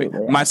 Absolutely.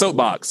 Anyway, my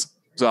soapbox.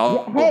 So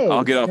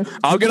I'll get off.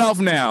 I'll get off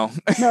now.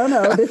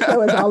 No, this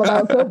show is all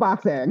about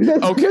soapboxing.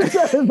 This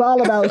show is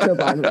all about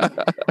soapboxing.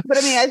 But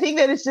I mean, I think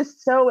that it's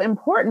just so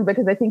important,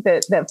 because I think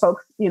that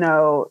folks,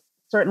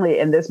 certainly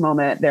in this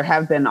moment, there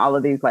have been all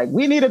of these, like,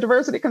 we need a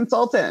diversity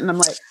consultant. And I'm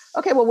like,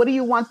 okay, well, what do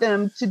you want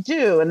them to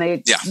do? And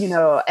they,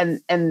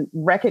 and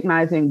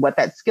recognizing what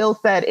that skill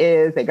set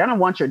is, they're going to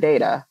want your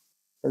data.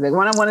 So they're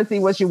going to want to see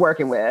what you're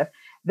working with.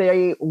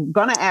 They're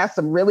going to ask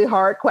some really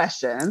hard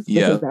questions,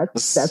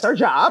 because that's our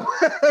job,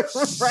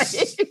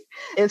 right?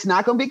 It's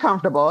not going to be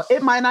comfortable.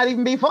 It might not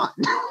even be fun.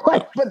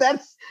 But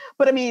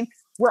I mean,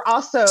 we're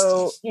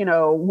also,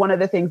 one of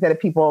the things that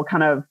people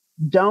kind of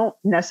don't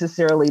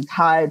necessarily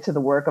tie to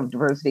the work of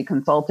diversity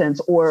consultants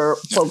or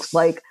folks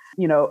like,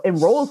 in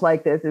roles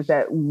like this, is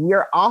that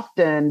we're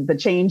often the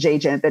change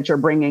agent that you're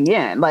bringing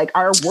in. Like,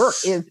 our work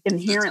is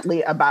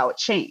inherently about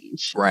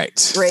change.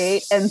 Right.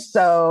 Right. And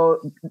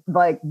so,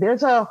 like,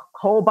 there's a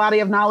whole body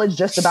of knowledge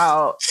just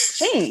about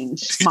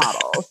change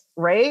models.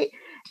 Right.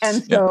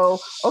 And so,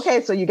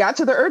 okay, so you got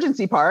to the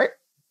urgency part.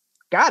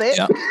 Got it.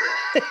 Yep.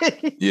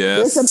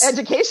 Yes. There's some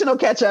educational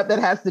catch up that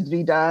has to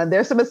be done.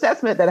 There's some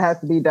assessment that has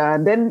to be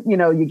done. Then,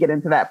 you get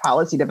into that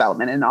policy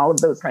development and all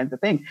of those kinds of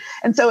things.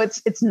 And so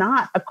it's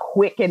not a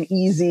quick and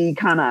easy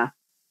kind of,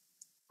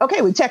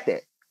 okay, we checked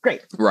it.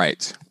 Great.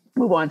 Right.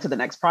 Move on to the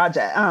next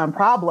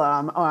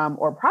problem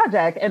or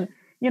project. And,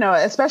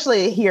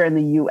 especially here in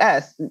the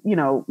US,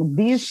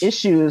 these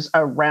issues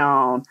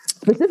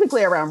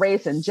specifically around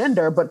race and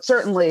gender, but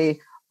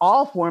certainly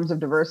all forms of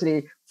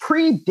diversity,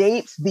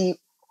 predates the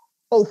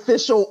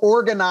official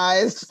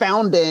organized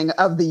founding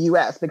of the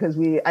U.S.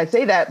 I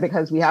say that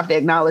because we have to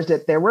acknowledge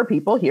that there were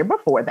people here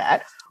before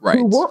that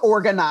who were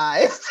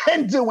organized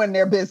and doing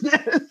their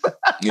business,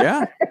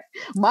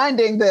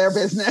 minding their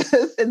business.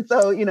 And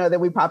so, then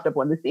we popped up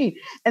on the scene.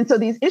 And so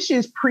these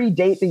issues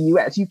predate the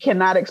U.S. You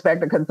cannot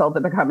expect a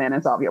consultant to come in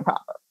and solve your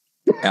problem.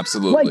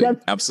 Absolutely.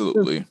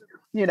 Absolutely.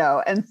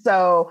 And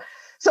so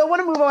I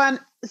want to move on.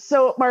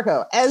 So,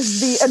 Marco,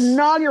 as the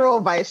inaugural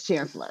vice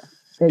chancellor,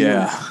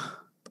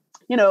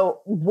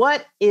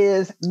 what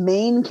is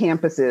Maine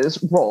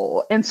campus's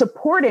role in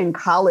supporting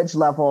college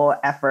level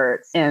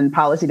efforts in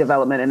policy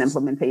development and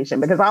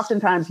implementation? Because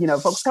oftentimes,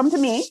 folks come to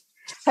me.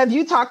 Have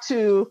you talked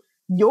to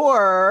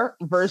your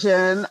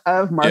version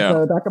of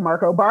Dr.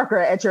 Marco Barker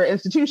at your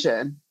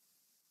institution?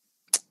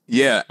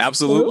 Yeah,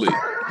 absolutely.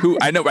 Who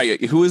I know, right?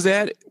 Who is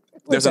that?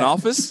 There's an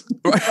office?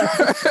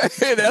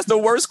 That's the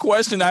worst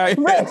question I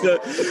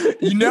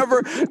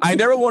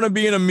never want to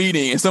be in a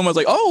meeting and someone's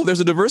like, oh, there's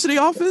a diversity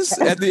office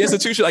at the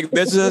institution. Like,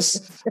 that's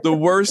just the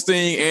worst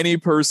thing any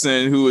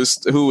person who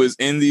is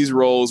in these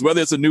roles,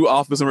 whether it's a new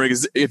office or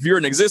if you're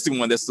an existing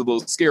one, that's a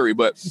little scary,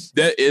 but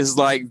that is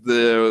like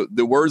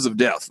the words of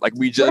death. Like,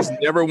 we just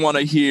never want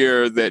to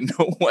hear that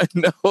no one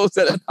knows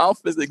that an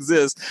office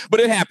exists, but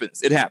it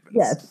happens. It happens.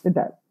 Yes, it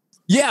does.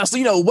 Yeah.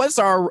 So, what's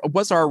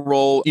our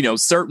role?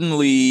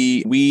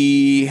 Certainly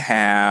we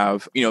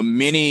have,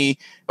 many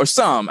or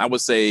some, I would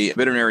say,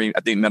 veterinary,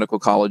 I think medical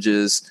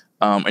colleges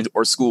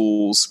or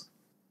schools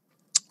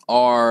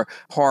are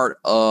part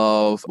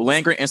of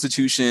land-grant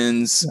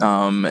institutions.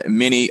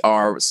 Many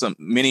are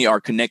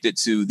connected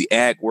to the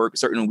ag work.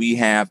 Certainly, we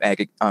have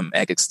ag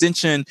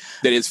extension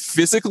that is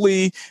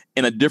physically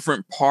in a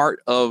different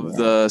part of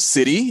the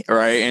city,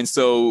 right? And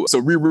so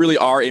we really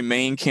are a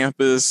main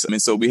campus. I mean,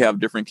 so we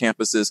have different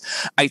campuses.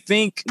 I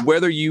think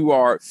whether you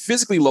are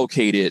physically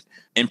located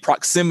in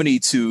proximity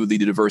to the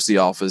diversity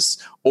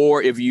office,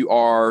 or if you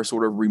are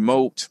sort of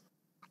remote,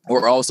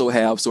 or also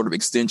have sort of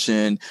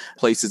extension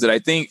places, that I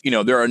think,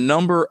 there are a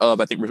number of,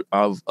 I think,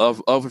 of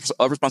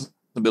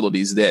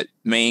responsibilities that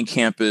main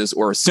campus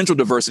or central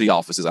diversity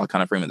offices, I'll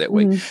kind of frame it that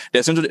way,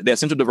 that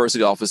central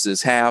diversity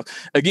offices have.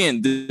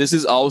 Again, this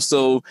is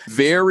also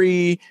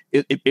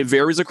it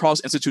varies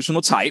across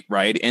institutional type,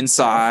 right, in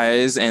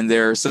size, and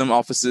there are some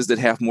offices that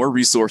have more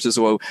resources.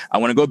 So I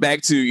want to go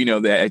back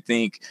to, that I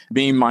think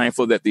being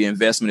mindful that the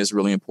investment is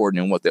really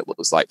important and what that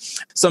looks like.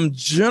 Some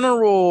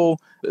general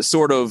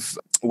sort of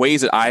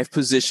ways that I've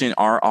positioned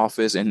our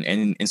office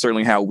and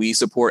certainly how we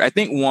support, I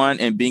think, one,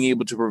 and being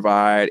able to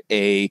provide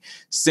a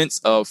sense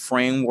of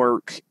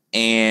framework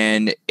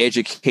and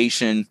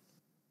education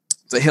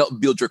to help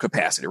build your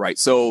capacity, right?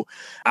 So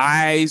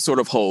I sort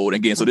of hold,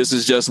 again, so this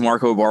is just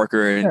Marco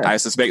Barker, and I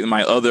suspect that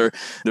my other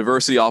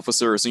diversity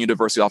officer or senior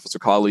diversity officer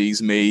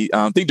colleagues may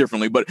think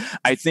differently, but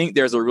I think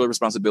there's a real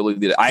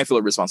responsibility that I feel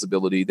a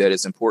responsibility that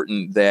it's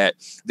important that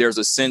there's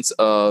a sense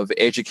of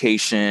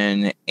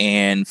education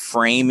and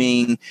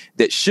framing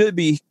that should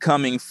be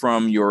coming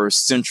from your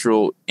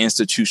central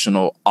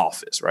institutional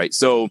office, right?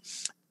 So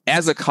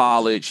as a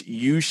college,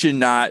 you should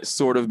not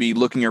sort of be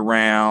looking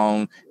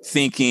around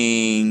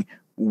thinking,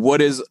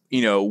 what is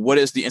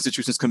the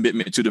institution's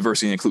commitment to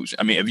diversity and inclusion?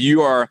 I mean, if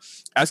you are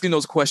asking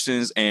those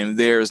questions and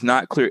there's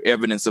not clear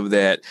evidence of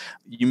that,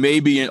 you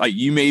may be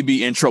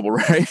in trouble,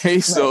 right?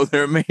 So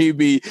there may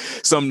be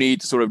some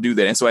need to sort of do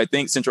that. And so I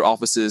think central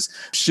offices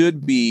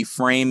should be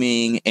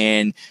framing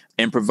and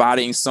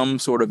providing some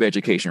sort of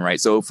education,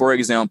 right? So, for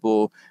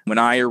example, when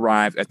I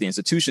arrived at the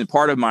institution,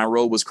 part of my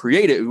role was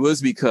created. It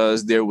was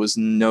because there was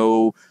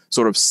no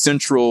sort of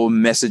central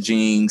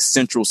messaging,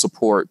 central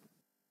support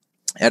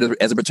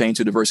as it pertains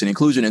to diversity and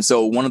inclusion. And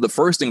so one of the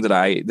first things that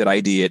I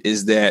did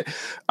is that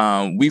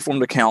we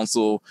formed a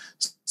council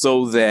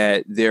so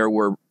that there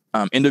were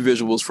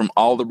individuals from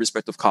all the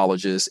respective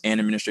colleges and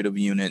administrative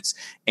units.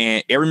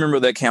 And every member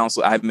of that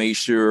council, I made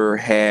sure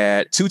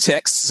had 2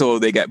 texts. So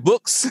they got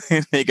books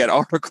and they got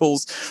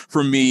articles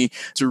from me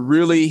to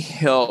really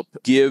help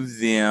give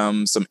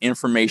them some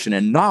information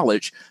and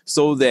knowledge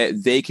so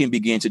that they can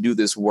begin to do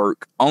this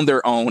work on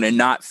their own and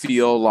not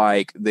feel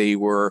like they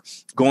were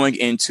going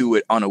into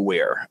it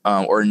unaware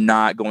or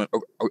not going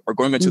or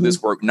going into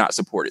this work not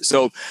supported.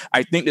 So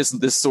I think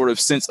this sort of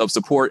sense of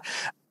support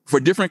for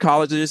different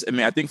colleges, I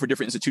mean, I think for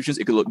different institutions,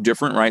 it could look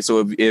different, right?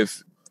 So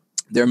if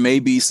there may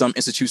be some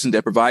institutions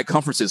that provide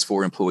conferences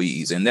for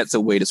employees, and that's a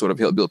way to sort of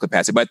help build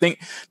capacity. But I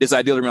think this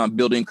idea around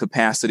building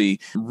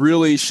capacity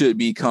really should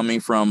be coming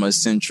from a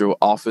central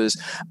office.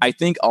 I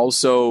think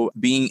also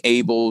being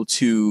able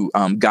to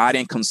guide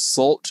and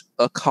consult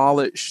a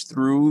college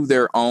through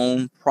their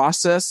own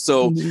process.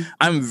 So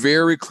I'm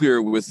very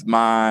clear with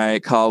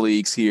my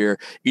colleagues here.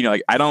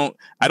 Like I don't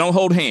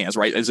hold hands,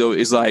 right? And so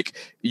it's like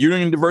you're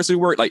doing diversity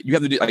work, like you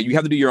have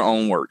to do your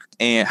own work.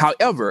 And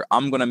however,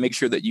 I'm going to make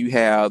sure that you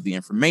have the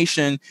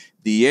information,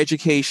 the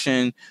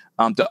education,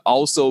 to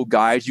also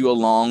guide you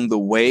along the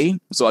way.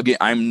 So again,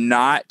 I'm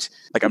not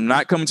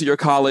coming to your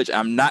college.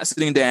 I'm not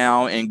sitting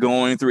down and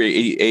going through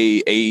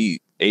a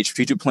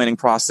strategic planning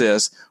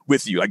process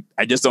with you.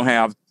 I just don't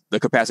have the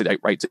capacity,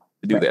 right, to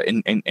do that,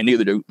 and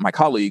neither do my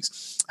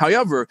colleagues.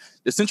 However,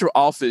 the central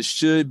office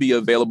should be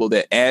available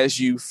that as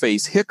you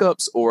face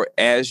hiccups or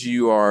as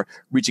you are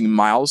reaching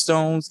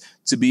milestones,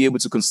 to be able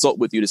to consult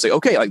with you to say,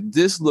 okay, like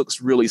this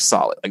looks really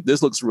solid, like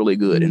this looks really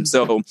good. And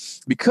so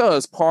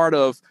because part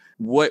of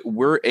what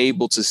we're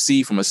able to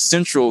see from a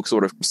central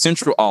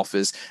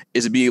office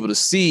is to be able to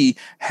see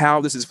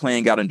how this is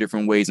playing out in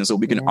different ways. And so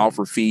we can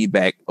offer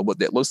feedback of what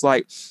that looks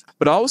like.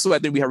 But also, I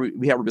think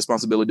we have a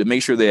responsibility to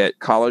make sure that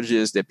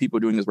colleges, that people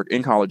doing this work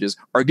in colleges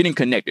are getting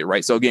connected,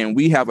 right? So again,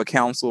 we have a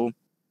council.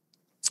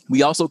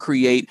 We also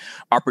create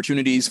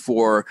opportunities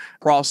for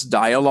cross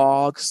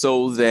dialogue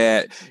so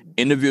that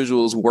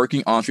individuals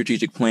working on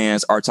strategic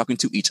plans are talking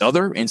to each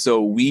other. And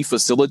so we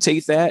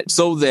facilitate that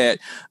so that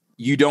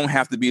you don't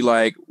have to be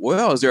like,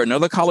 well, is there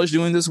another college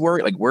doing this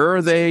work? Like, where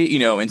are they?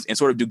 And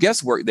sort of do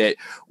guesswork, that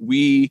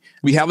we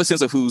have a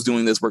sense of who's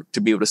doing this work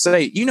to be able to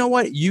say, you know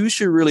what, you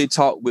should really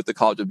talk with the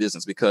College of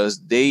Business, because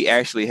they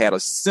actually had a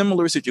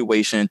similar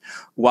situation,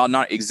 while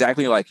not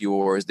exactly like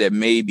yours, that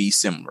may be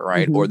similar,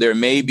 right? Or there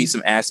may be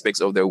some aspects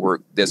of their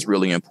work that's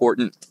really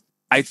important.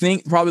 I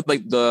think probably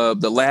like the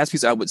last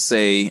piece I would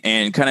say,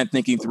 and kind of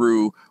thinking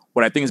through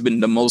what I think has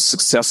been the most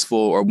successful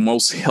or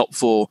most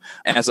helpful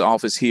as an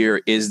office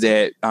here, is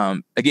that,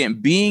 again,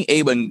 being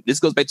able, and this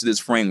goes back to this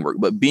framework,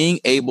 but being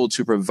able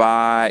to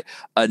provide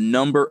a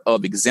number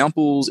of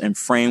examples and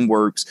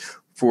frameworks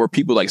for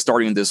people like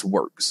starting this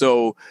work.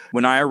 So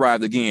when I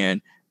arrived,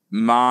 again,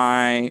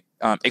 my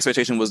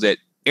expectation was that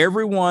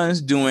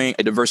everyone's doing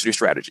a diversity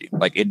strategy.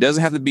 Like, it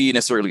doesn't have to be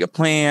necessarily a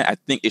plan. I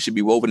think it should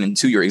be woven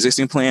into your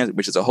existing plans,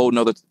 which is a whole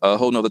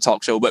nother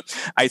talk show. But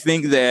I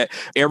think that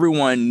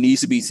everyone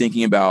needs to be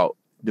thinking about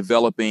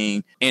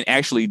developing and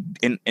actually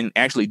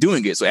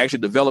doing it. So actually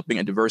developing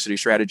a diversity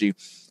strategy.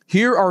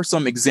 Here are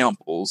some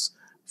examples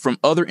from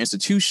other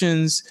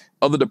institutions,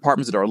 other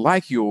departments that are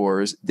like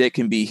yours, that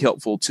can be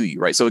helpful to you,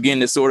 right? So again,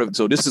 this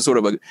is sort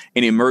of an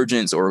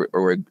emergence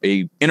or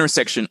a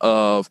intersection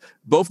of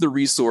both the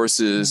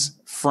resources,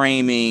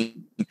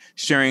 framing,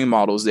 sharing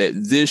models, that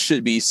this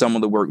should be some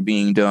of the work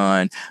being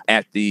done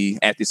at the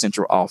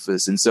central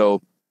office. And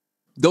so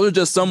those are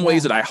just some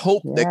ways that I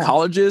hope that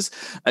colleges,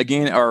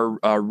 again,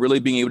 are really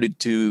being able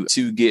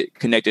to get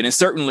connected, and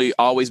certainly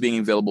always being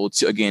available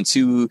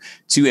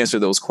to answer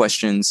those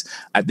questions,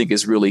 I think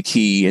is really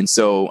key. And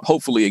so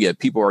hopefully, again,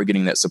 people are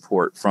getting that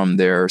support from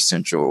their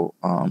central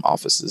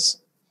offices.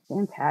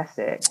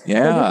 Fantastic.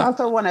 Yeah. I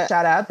also want to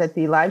shout out that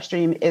the live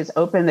stream is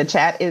open. The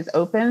chat is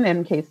open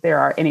in case there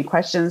are any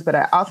questions. But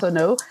I also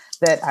know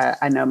that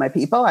I know my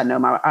people. I know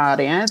my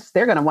audience.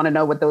 They're going to want to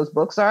know what those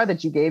books are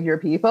that you gave your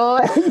people.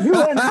 I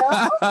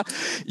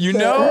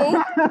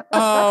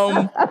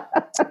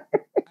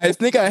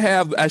think I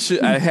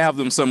have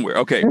them somewhere.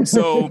 Okay.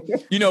 So,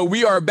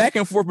 we are back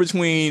and forth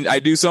between, I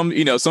do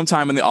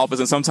sometime in the office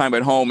and sometime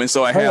at home. And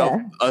so I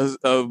have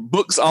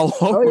books all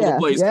over the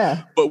place.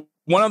 Yeah. But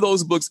one of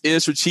those books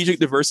is Strategic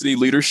Diversity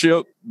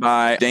Leadership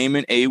by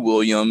Damon A.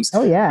 Williams,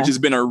 which has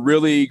been a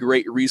really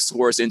great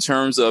resource in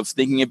terms of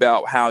thinking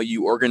about how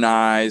you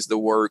organize the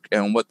work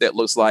and what that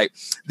looks like.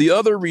 The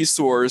other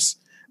resource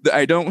that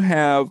I don't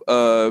have,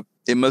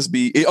 it must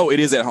be. It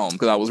is at home,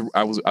 because I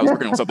was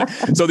working on something.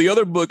 So the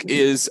other book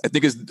is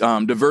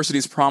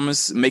Diversity's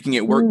Promise: Making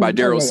It Work by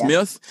Daryl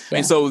Smith,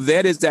 and so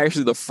that is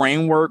actually the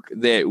framework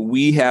that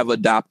we have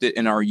adopted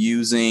and are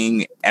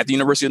using at the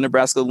University of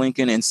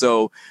Nebraska-Lincoln. And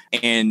so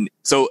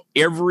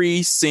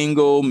every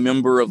single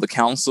member of the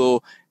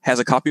council has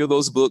a copy of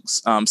those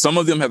books. Some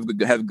of them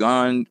have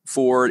gone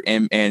forward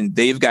and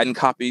they've gotten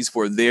copies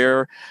for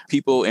their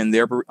people in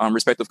their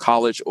respective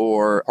college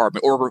or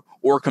department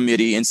or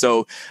committee. And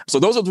so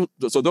those are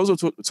sort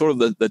of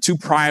the two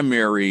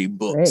primary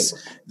books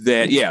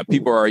that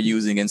people are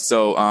using. And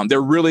so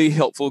they're really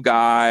helpful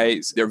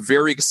guides. They're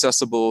very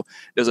accessible.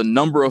 There's a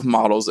number of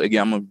models.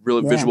 Again, I'm a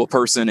really visual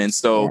person, and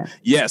so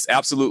yes,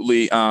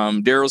 absolutely.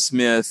 Daryl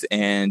Smith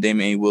and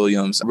Damon A.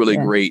 Williams, really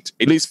great,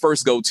 at least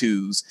first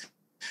go-tos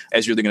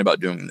as you're thinking about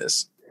doing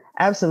this.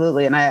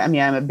 Absolutely. And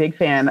I'm a big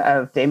fan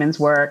of Damon's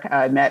work.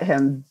 I met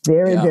him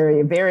very,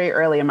 very, very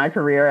early in my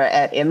career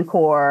at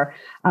NCORE.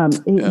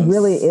 He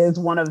really is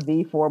one of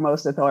the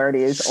foremost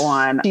authorities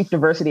on chief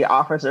diversity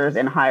officers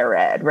in higher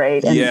ed,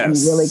 right? And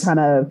really kind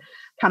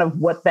of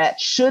what that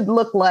should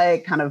look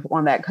like, kind of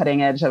on that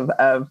cutting edge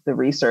of the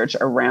research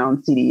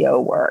around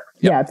CDO work.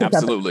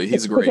 Absolutely.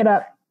 He's great.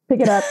 Pick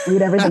it up,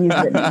 read everything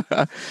he's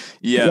written.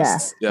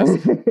 Yes.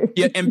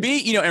 And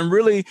and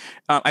really,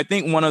 I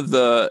think one of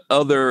the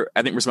other,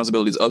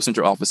 responsibilities of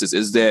central offices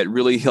is that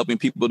really helping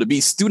people to be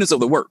students of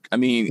the work. I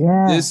mean,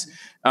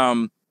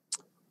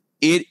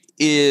 it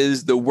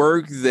is the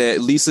work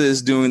that Lisa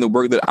is doing, the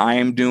work that I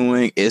am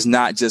doing is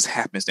not just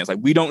happenstance. Like,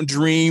 we don't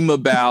dream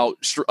about,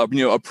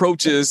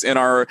 approaches in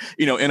our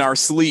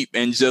sleep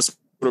and just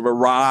sort of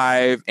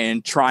arrive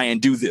and try and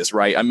do this,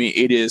 right? I mean,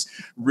 it is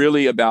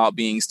really about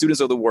being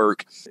students of the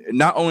work,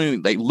 not only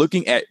like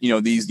looking at,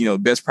 these,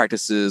 best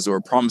practices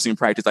or promising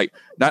practice, like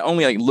not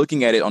only like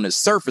looking at it on the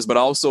surface, but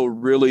also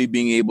really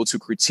being able to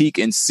critique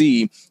and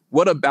see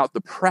what about the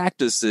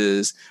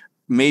practices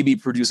may be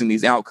producing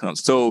these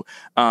outcomes. So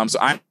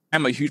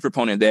I'm a huge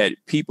proponent that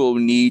people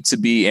need to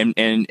be,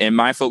 and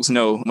my folks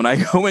know when I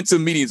go into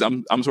meetings,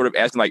 I'm sort of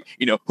asking, like,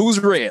 who's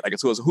read? Like,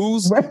 so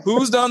who's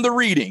done the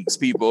readings,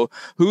 people?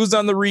 Who's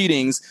done the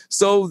readings,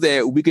 so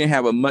that we can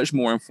have a much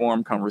more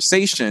informed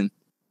conversation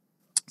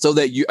so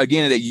that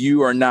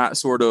you are not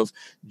sort of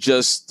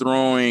just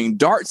throwing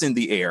darts in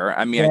the air.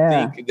 I mean,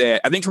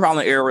 I think trial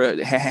and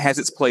error has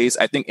its place.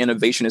 I think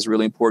innovation is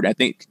really important. I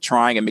think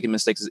trying and making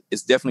mistakes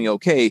is definitely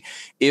okay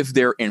if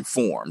they're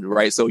informed,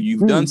 right? So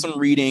you've done some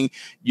reading,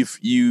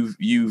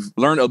 you've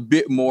learned a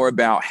bit more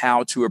about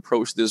how to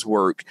approach this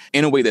work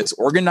in a way that's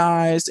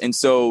organized. And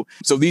so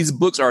these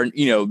books are,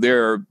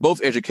 they're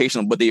both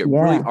educational, but they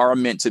really are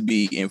meant to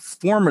be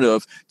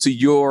informative to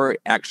your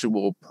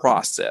actual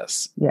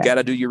process. Yeah. Got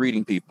to do your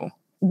reading, people.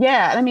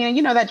 Yeah. I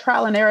mean, that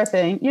trial and error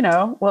thing,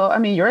 well, I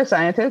mean, you're a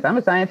scientist. I'm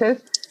a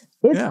scientist.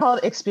 It's called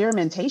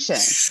experimentation.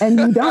 And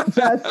you don't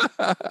just,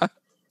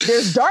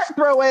 there's dart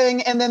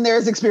throwing and then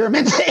there's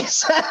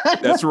experimentation.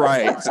 That's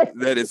right.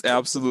 That is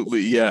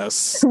absolutely,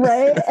 yes.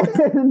 Right.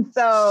 And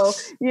so,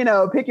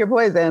 pick your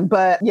poison.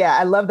 But yeah,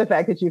 I love the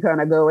fact that you kind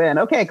of go in,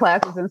 okay,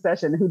 class is in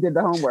session. Who did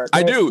the homework?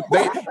 Right? I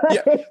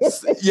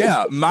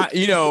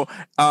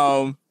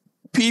do.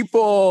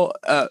 People,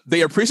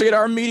 they appreciate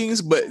our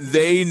meetings, but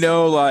they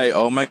know like,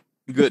 oh my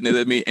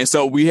goodness, and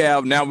so we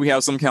have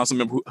some council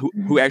members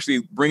who actually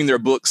bring their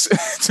books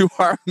to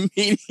our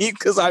meeting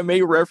because I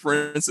may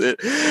reference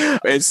it,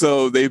 and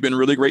so they've been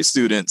really great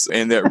students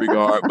in that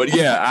regard. But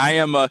yeah, I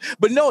am.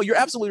 But no, you're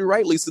absolutely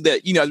right, Lisa.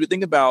 That as we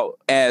think about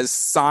as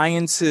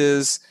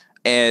scientists,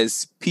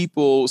 as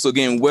people. So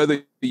again,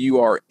 whether you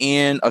are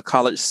in a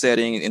college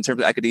setting in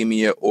terms of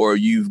academia or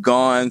you've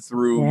gone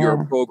through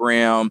your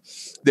program,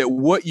 that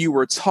what you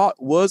were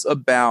taught was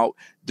about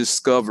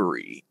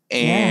discovery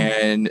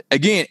and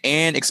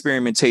and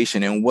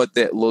experimentation and what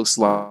that looks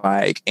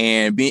like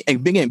and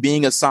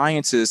being a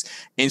scientist.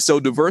 And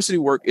so diversity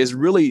work is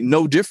really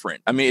no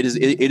different. I mean,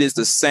 it is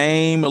the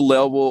same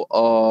level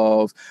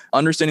of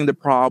understanding the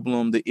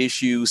problem, the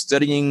issue,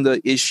 studying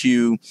the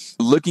issue,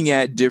 looking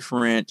at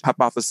different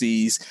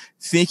hypotheses,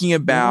 thinking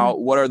about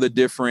what are the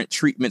different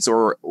treatments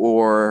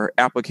or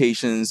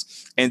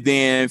applications, and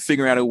then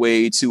figuring out a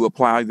way to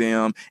apply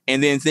them,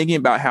 and then thinking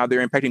about how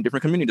they're impacting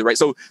different communities, right?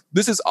 So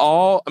this is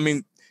all,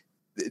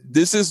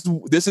 this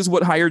is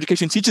what higher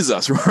education teaches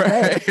us,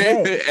 right?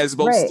 As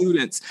both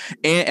students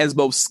and as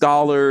both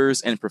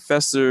scholars and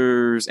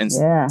professors and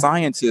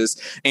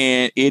scientists.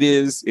 And it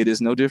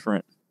is no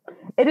different.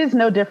 It is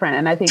no different.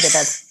 And I think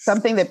that's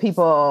something that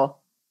people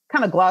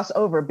kind of gloss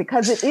over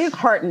because it is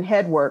heart and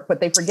head work, but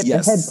they forget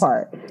the head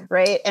part,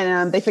 right?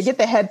 And they forget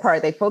the head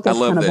part. They focus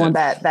kind of on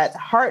that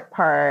heart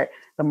part,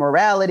 the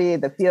morality,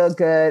 the feel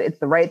good. It's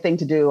the right thing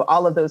to do,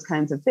 all of those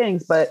kinds of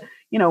things. But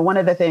one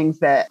of the things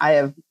that I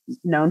have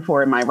known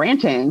for in my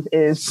rantings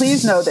is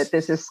please know that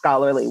this is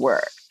scholarly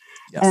work.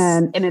 Yes.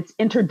 And it's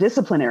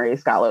interdisciplinary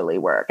scholarly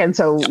work. And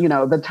so,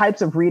 the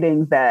types of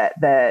readings that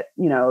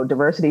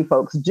diversity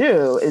folks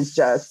do is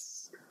just,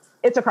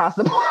 it's across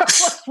the board.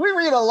 We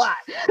read a lot.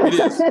 It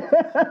is.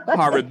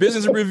 Harvard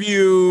Business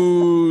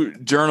Review,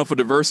 Journal for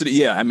Diversity.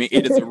 Yeah,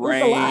 it is a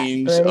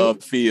range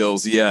of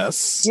fields.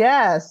 Yes.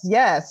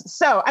 Yes.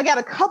 So I got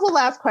a couple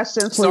last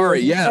questions.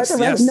 Sorry. Yes.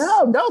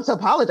 No, don't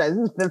apologize.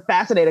 This has been a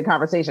fascinating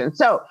conversation.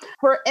 So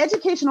for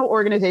educational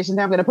organizations,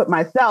 I'm going to put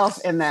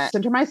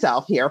center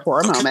myself here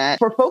for a moment.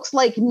 For folks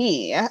like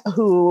me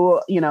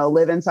who,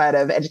 live inside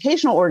of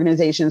educational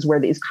organizations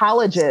where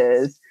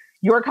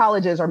your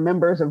colleges are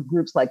members of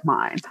groups like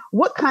mine.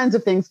 What kinds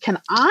of things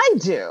can I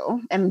do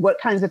and what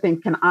kinds of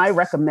things can I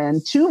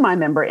recommend to my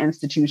member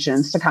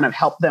institutions to kind of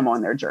help them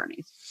on their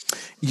journeys?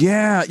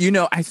 Yeah,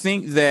 I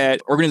think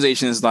that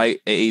organizations like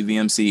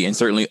AAVMC and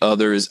certainly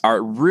others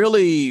are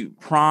really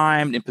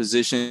primed and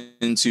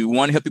positioned to,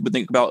 one, help people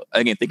think about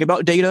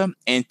data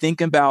and think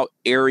about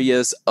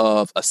areas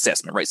of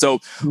assessment, right?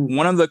 So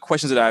one of the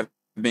questions that I've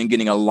been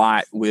getting a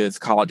lot with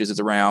colleges is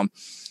around,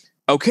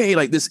 okay,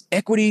 like this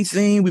equity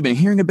thing, we've been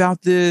hearing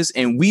about this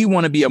and we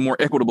want to be a more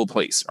equitable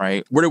place,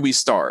 right? Where do we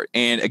start?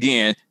 And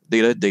again,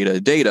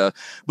 data.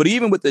 But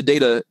even with the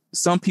data,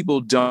 some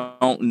people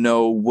don't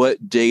know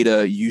what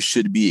data you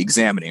should be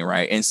examining,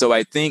 right? And so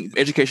I think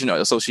educational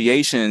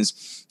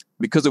associations,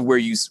 because of where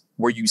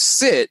you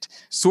sit,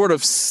 sort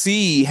of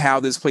see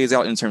how this plays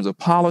out in terms of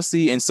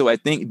policy. And so I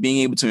think being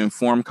able to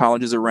inform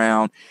colleges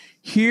around,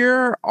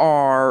 here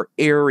are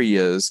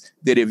areas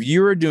that if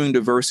you're doing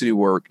diversity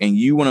work and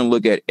you want to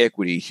look at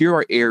equity, here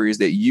are areas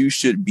that you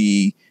should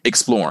be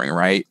exploring,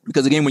 right?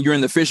 Because again, when you're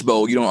in the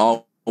fishbowl, you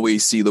don't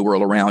always see the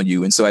world around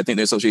you. And so I think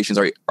the associations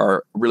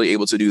are really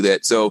able to do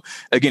that. So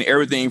again,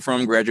 everything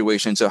from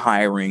graduation to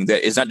hiring,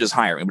 that is not just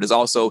hiring, but it's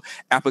also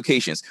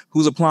applications.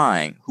 Who's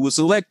applying? Who was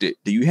selected?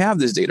 Do you have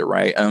this data,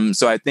 right?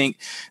 So I think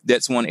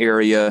that's one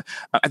area.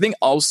 I think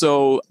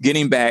also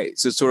getting back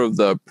to sort of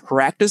the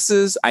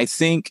practices, I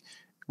think,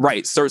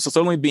 right. So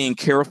certainly being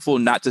careful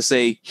not to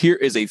say, here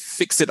is a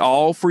fix it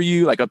all for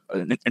you, like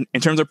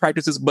in terms of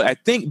practices. But I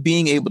think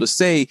being able to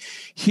say,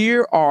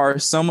 here are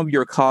some of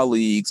your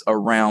colleagues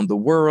around the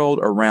world,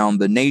 around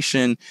the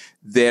nation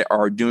that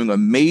are doing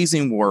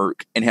amazing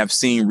work and have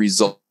seen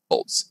results.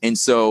 And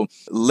so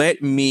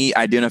let me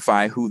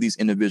identify who these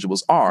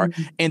individuals are.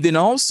 Mm-hmm. And then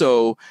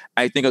also,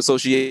 I think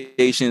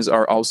associations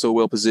are also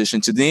well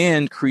positioned to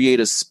then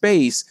create a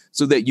space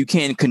so that you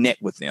can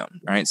connect with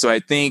them, right? So I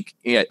think,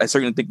 I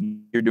certainly think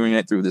you're doing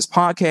that through this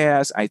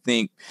podcast. I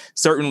think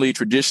certainly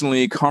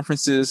traditionally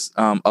conferences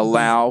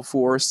allow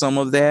for some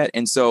of that.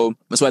 And so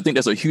I think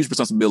that's a huge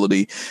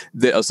responsibility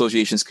that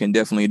associations can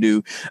definitely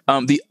do.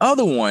 The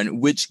other one,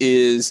 which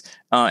is,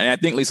 and I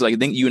think, Lisa, I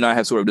think you and I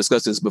have sort of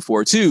discussed this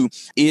before too,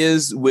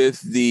 is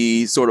with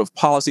the sort of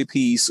policy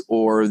piece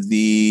or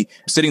the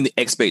setting the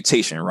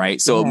expectation,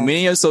 right? So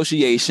many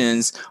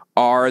associations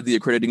are the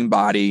accrediting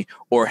body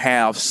or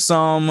have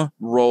some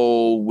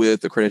role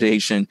with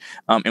accreditation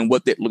and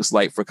what that looks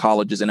like for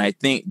colleges. And I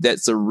think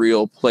that's a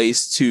real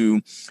place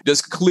to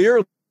just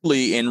clearly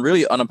and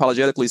really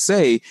unapologetically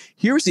say,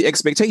 here's the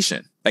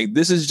expectation. Like,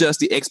 this is just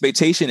the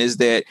expectation is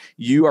that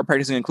you are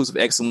practicing inclusive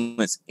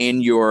excellence in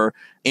your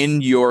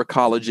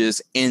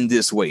colleges in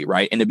this way,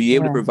 right? And to be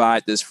able to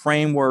provide this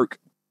framework.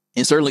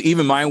 And certainly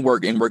even my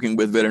work in working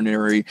with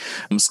veterinary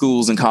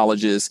schools and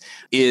colleges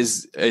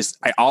is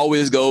I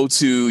always go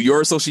to your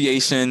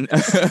association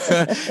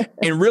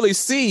and really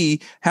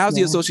see how's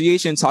the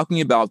association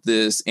talking about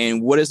this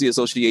and what is the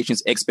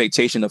association's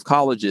expectation of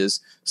colleges,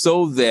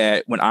 so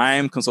that when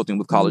I'm consulting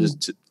with colleges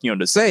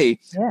to say,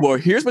 well,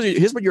 here's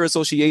what your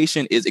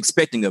association is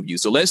expecting of you.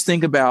 So let's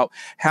think about,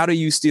 how do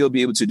you still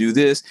be able to do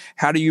this?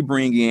 How do you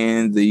bring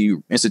in the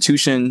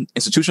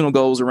institutional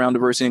goals around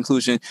diversity and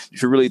inclusion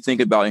to really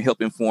think about and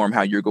help inform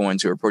how you're going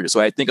to approach it.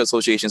 So I think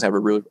associations have a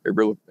real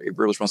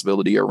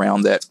responsibility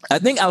around that. I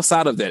think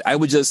outside of that, I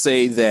would just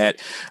say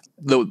that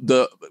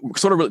the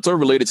sort of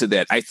related to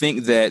that, I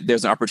think that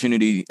there's an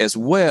opportunity as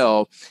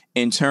well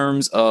in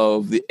terms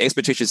of the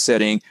expectation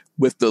setting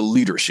with the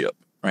leadership.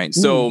 Right.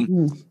 So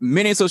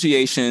many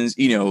associations,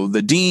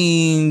 the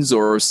deans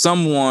or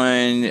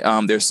someone,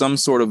 there's some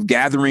sort of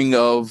gathering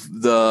of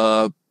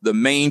the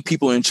main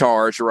people in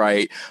charge,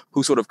 right,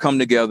 who sort of come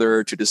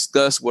together to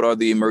discuss what are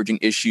the emerging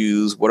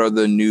issues, what are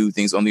the new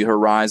things on the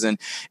horizon.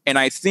 And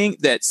I think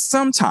that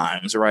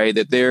sometimes, right,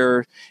 that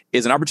there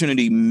is an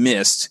opportunity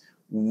missed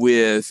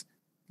with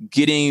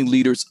getting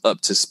leaders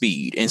up to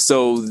speed. And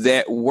so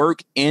that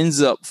work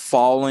ends up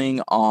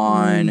falling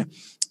on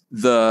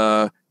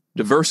the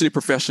diversity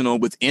professional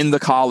within the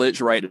college,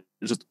 right,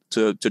 just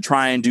to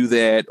try and do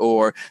that.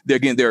 Or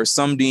there are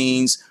some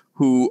deans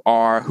who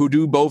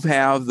do both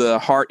have the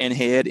heart and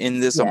head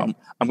in this. Yeah.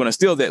 I'm going to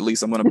steal that,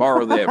 Lisa. I'm going to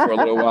borrow that for a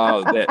little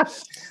while.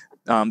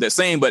 That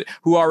saying, but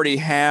who already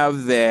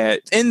have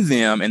that in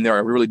them and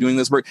they're really doing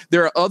this work.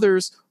 There are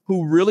others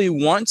who really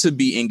want to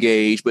be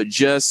engaged, but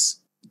just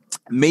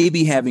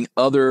maybe having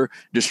other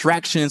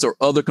distractions or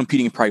other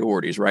competing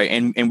priorities, right?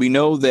 And we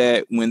know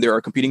that when there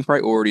are competing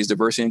priorities,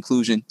 diversity and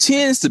inclusion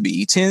tends to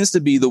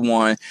be the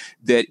one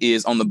that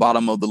is on the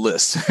bottom of the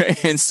list.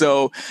 And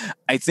so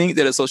I think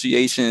that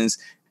associations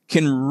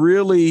can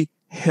really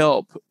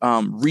help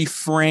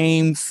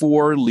reframe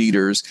for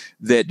leaders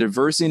that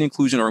diversity and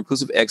inclusion or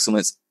inclusive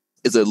excellence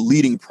is a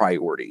leading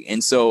priority.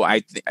 And so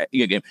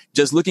again,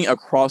 just looking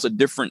across the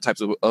different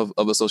types of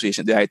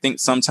associations, that I think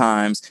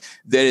sometimes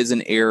that is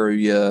an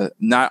area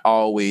not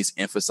always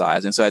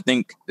emphasized. And so I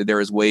think that there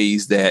is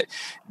ways that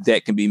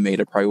can be made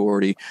a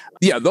priority.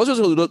 Yeah, those are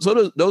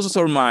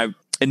sort of my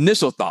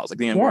initial thoughts.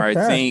 Again, where I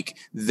think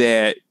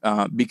that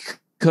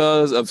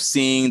because of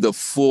seeing the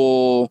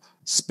full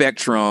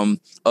spectrum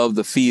of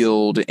the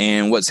field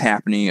and what's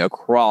happening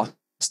across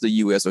the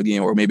U.S.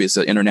 again, or maybe it's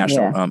an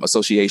international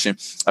association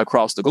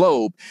across the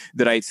globe,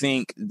 that I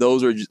think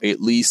those are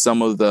at least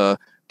some of the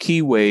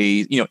key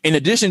ways, in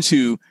addition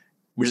to,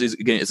 which is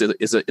again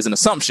is an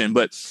assumption,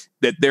 but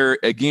that there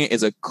again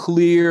is a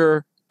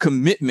clear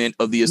commitment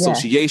of the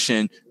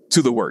association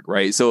to the work,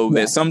 right? So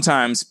that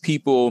sometimes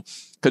people,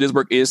 because this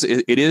work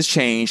is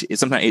change.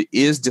 Sometimes it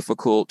is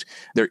difficult.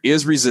 There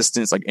is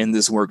resistance, like in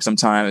this work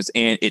sometimes,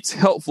 and it's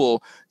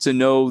helpful to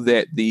know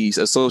that the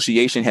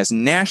association has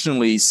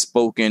nationally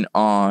spoken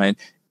on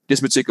this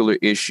particular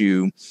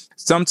issue.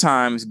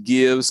 Sometimes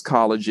gives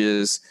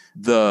colleges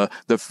the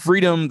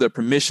freedom, the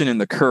permission, and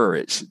the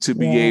courage to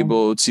be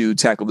able to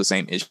tackle the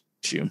same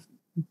issue.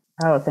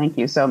 Oh, thank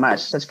you so much.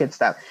 Such good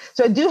stuff.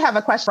 So I do have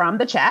a question from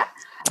the chat.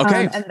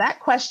 Okay. And that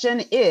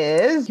question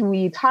is, can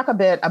we talk a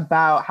bit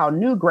about how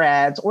new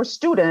grads or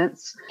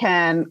students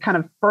can kind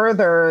of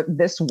further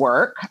this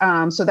work?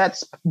 So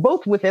that's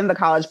both within the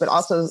college, but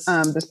also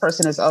this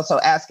person is also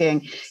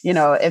asking,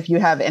 if you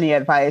have any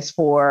advice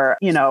for,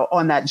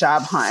 on that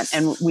job hunt.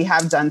 And we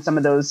have done some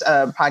of those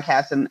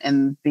podcasts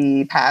in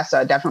the past. So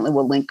I definitely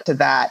will link to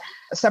that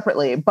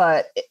separately.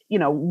 But,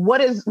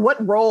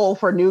 what role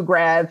for new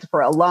grads, for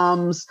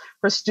alums,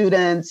 for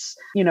students,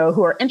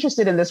 who are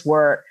interested in this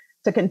work,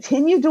 to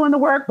continue doing the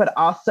work, but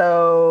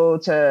also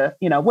to,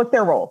 what's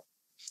their role?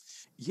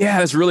 Yeah,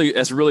 that's really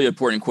an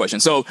important question.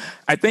 So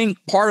I think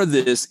part of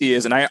this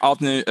is, and I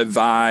often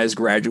advise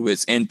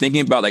graduates in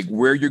thinking about like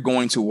where you're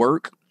going to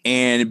work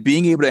and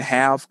being able to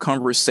have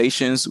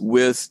conversations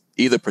with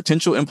either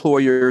potential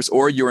employers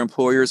or your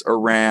employers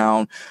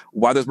around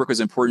why this work is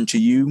important to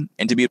you,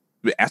 and to be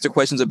ask their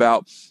questions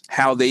about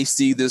how they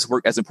see this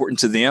work as important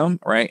to them,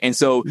 right? And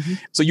so,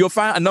 so you'll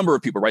find a number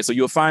of people, right? So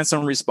you'll find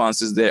some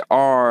responses that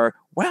are,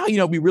 wow,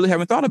 we really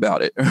haven't thought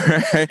about it.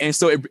 Right? And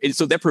so,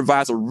 so that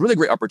provides a really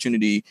great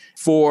opportunity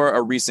for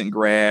a recent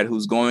grad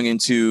who's going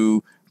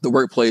into the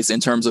workplace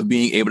in terms of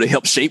being able to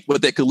help shape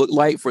what that could look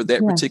like for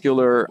that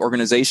particular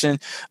organization.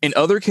 In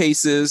other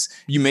cases,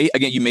 you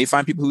may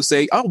find people who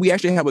say, oh, we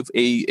actually have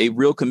a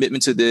real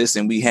commitment to this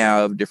and we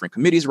have different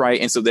committees, right?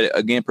 And so that,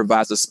 again,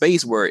 provides a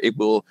space where it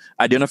will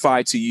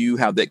identify to you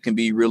how that can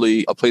be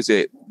really a place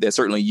that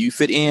certainly you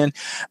fit in.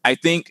 I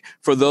think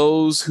for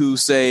those who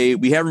say,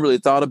 we haven't really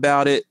thought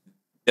about it,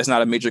 that's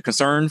not a major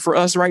concern for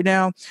us right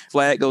now.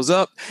 Flag goes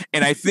up.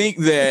 And I think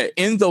that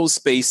in those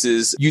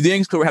spaces, you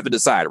then have to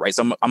decide, right?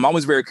 So I'm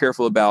always very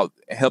careful about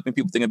helping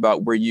people think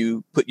about where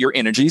you put your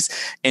energies.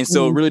 And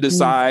so really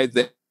decide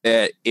that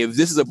if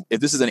this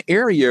is an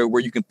area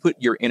where you can put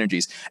your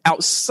energies.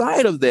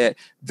 Outside of that,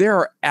 there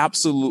are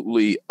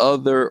absolutely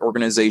other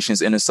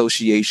organizations and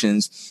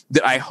associations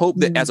that I hope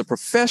that as a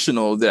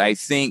professional that I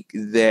think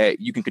that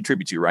you can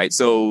contribute to, right?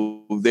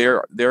 So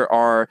there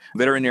are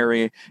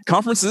veterinary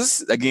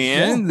conferences,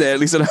 again, that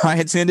Lisa and I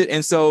attended.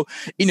 And so,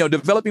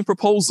 developing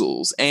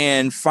proposals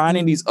and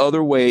finding these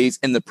other ways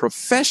in the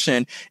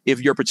profession, if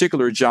your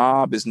particular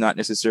job is not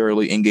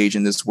necessarily engaged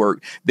in this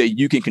work, that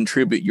you can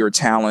contribute your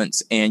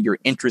talents and your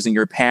interest and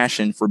your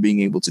passion for being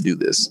able to do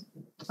this.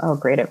 Oh,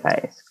 great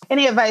advice.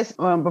 Any advice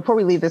before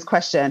we leave this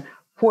question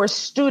for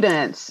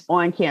students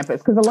on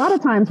campus? Because a lot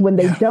of times when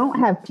they don't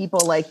have people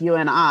like you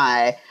and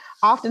I,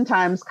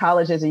 oftentimes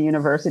colleges and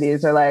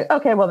universities are like,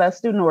 okay, well, that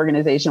student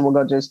organization will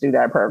go just do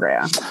that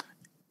program.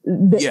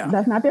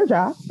 That's not their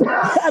job.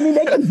 I mean,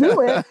 they can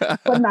do it,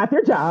 but not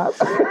their job.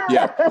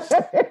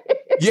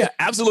 Yeah,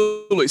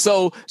 absolutely.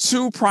 So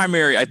two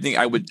primary, I think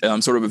I would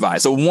sort of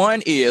advise. So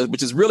one is,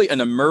 which is really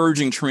an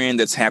emerging trend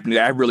that's happening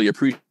that I really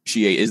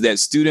appreciate, is that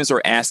students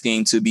are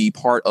asking to be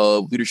part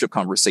of leadership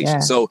conversations. Yeah.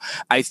 So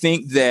I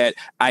think that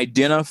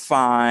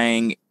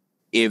identifying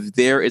if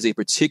there is a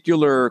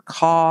particular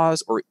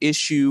cause or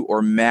issue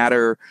or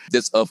matter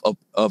that's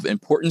of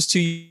importance to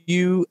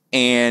you,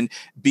 and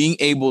being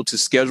able to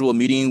schedule a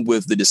meeting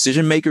with the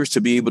decision makers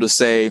to be able to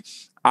say,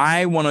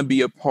 I want to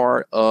be a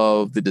part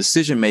of the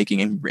decision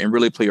making and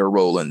really play a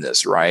role in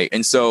this, right?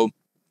 And so,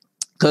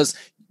 because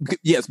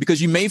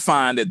you may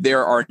find that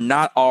there are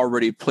not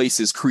already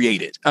places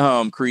created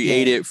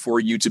for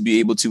you to be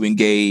able to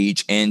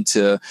engage and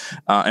to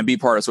and be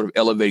part of sort of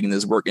elevating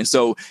this work. And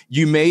so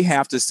you may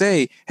have to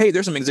say, hey,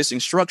 there's some existing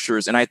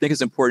structures, and I think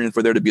it's important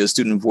for there to be a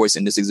student voice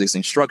in this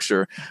existing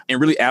structure, and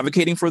really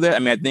advocating for that. I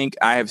mean, I think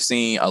I have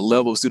seen a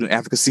level of student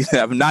advocacy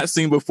that I've not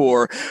seen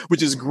before,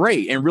 which is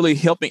great, and really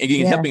helping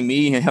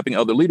me and helping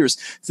other leaders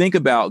think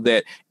about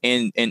that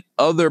and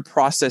other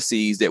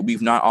processes that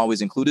we've not always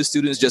included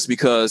students, just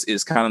because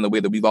it's kind of the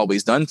way that we've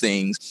always done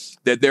things,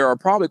 that there are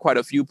probably quite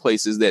a few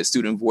places that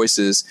student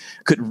voices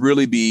could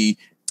really be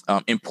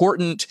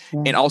important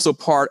and also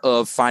part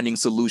of finding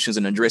solutions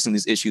and addressing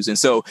these issues. And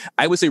so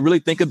I would say really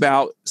think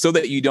about, so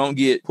that you don't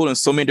get pulled in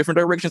so many different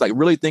directions, like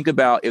really think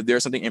about if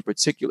there's something in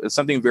particular,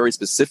 something very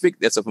specific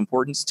that's of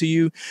importance to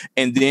you,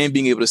 and then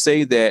being able to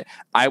say that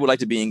I would like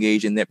to be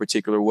engaged in that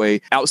particular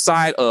way.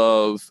 Outside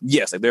of,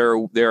 yes,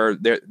 there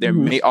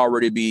may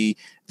already be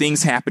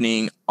things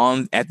happening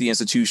at the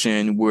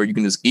institution where you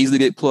can just easily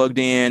get plugged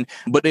in.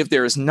 But if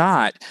there is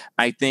not,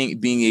 I think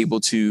being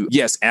able to,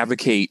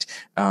 advocate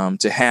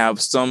to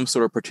have some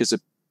sort of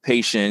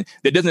participation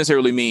that doesn't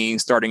necessarily mean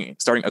starting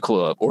a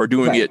club or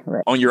doing it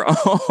on your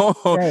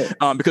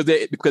own, because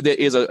there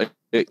is a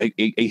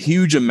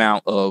huge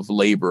amount of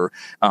labor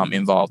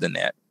involved in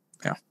that.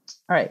 Yeah.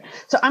 All right.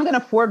 So I'm going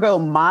to forego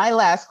my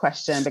last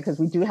question because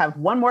we do have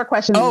one more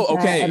question. Oh,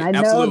 okay. And I know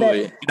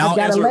absolutely. that I'll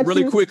answer it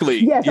really quickly.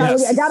 Yes.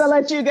 I got to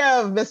let you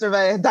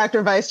go,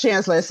 Dr. Vice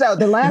Chancellor. So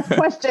the last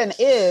question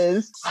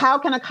is, how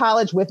can a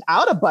college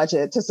without a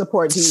budget to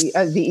support the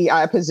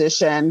DEI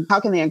position, how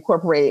can they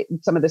incorporate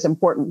some of this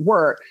important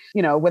work,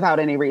 without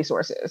any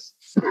resources?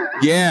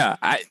 Yeah.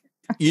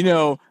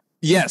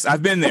 Yes,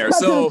 I've been there.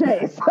 So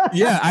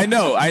I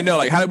know.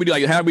 Like, how do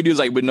we do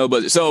this with no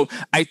budget? So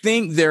I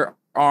think there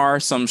are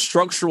some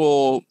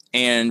structural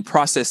and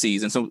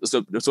processes. And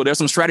so there's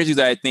some strategies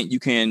that I think you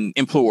can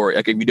employ,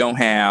 like if you don't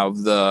have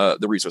the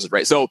resources,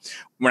 right? So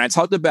when I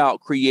talked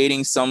about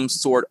creating some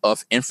sort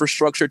of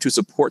infrastructure to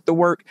support the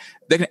work,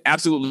 that can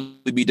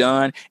absolutely be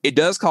done. It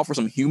does call for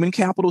some human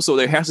capital. So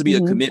there has to be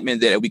a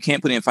commitment that we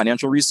can't put in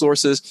financial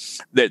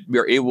resources, that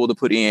we're able to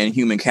put in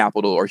human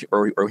capital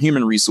or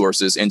human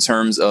resources in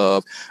terms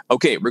of,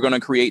 okay, we're going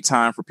to create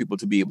time for people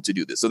to be able to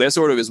do this. So that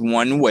sort of is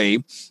one way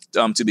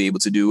to be able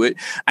to do it.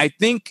 I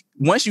think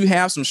once you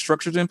have some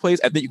structures in place,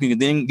 I think you can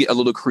then get a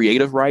little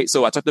creative, right?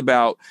 So I talked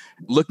about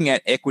looking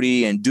at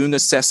equity and doing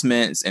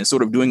assessments and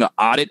sort of doing an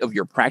audit of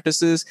your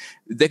practices.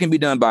 That can be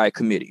done by a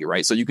committee,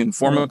 right? So you can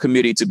form a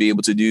committee to be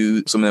able to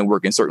do some of that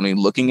work, and certainly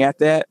looking at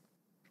that.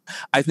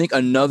 I think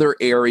another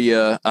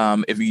area,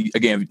 if you,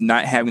 again,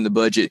 not having the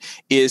budget,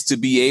 is to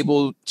be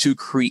able to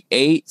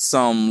create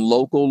some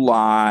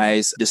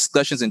localized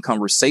discussions and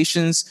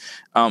conversations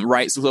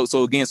right?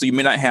 So again, so you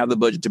may not have the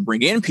budget to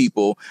bring in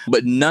people,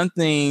 but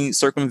nothing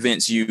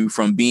circumvents you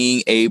from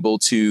being able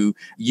to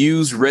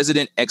use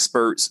resident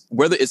experts,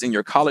 whether it's in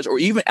your college or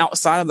even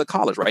outside of the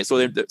college, right?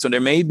 So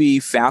there may be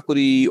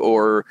faculty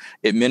or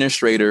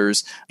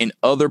administrators in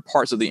other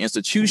parts of the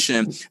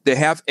institution that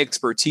have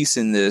expertise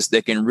in this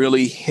that can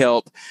really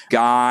help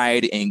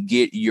guide and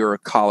get your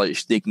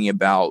college thinking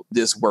about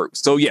this work.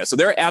 So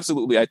there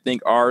absolutely, I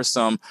think, are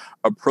some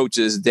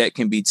approaches that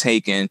can be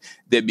taken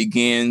that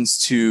begins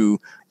to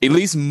at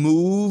least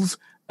move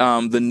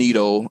the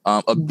needle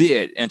a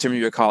bit in terms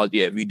of your college.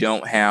 If you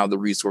don't have the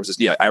resources,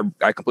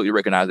 I completely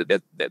recognize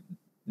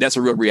that's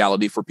a real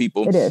reality for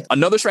people. It is.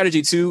 Another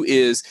strategy too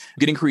is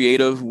getting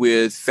creative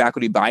with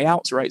faculty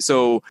buyouts, right?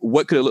 So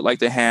what could it look like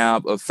to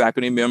have a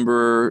faculty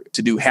member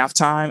to do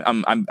halftime?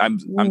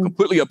 I'm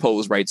completely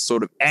opposed, right?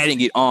 Sort of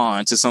adding it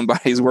on to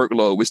somebody's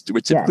workload, which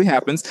typically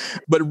happens,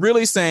 but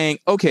really saying,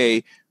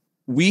 okay,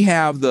 we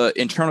have the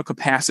internal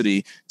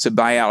capacity to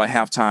buy out a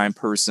halftime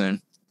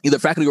person, either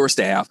faculty or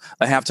staff,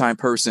 a halftime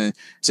person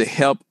to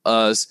help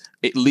us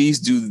at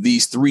least do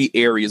these 3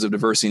 areas of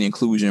diversity and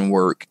inclusion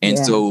work. And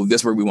so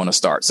that's where we want to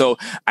start. So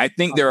I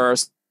think there are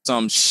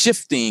some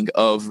shifting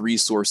of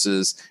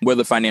resources,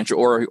 whether financial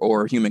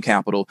or human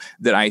capital,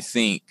 that I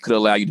think could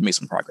allow you to make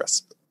some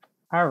progress.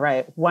 All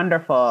right.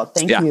 Wonderful.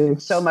 Thank you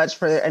so much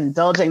for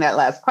indulging that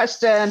last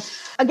question.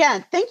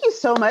 Again, thank you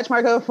so much,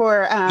 Marco,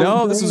 for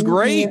this was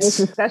great. This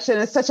discussion.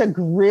 It's such a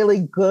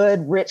really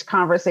good, rich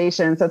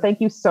conversation. So thank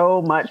you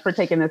so much for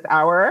taking this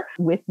hour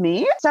with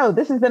me. So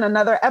this has been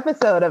another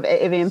episode of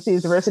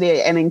AVMC's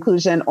Diversity and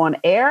Inclusion on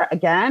Air.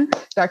 Again,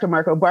 Dr.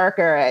 Marco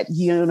Barker at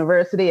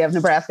University of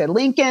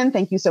Nebraska-Lincoln.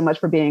 Thank you so much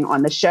for being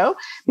on the show.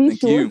 Be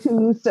sure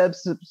to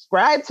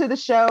subscribe to the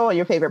show on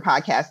your favorite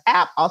podcast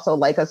app. Also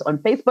like us on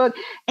Facebook.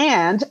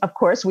 And of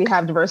course, we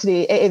have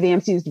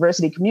AVMC's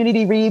Diversity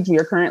Community Reads. We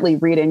are currently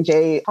reading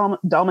Jay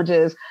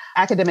Dolmage's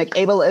Academic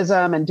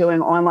Ableism and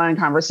doing online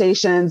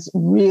conversations.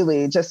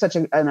 Really just such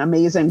an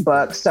amazing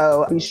book.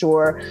 So be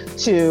sure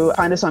to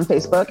find us on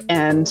Facebook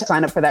and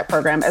sign up for that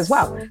program as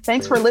well.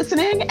 Thanks for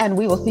listening, and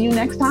we will see you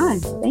next time.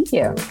 Thank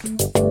you.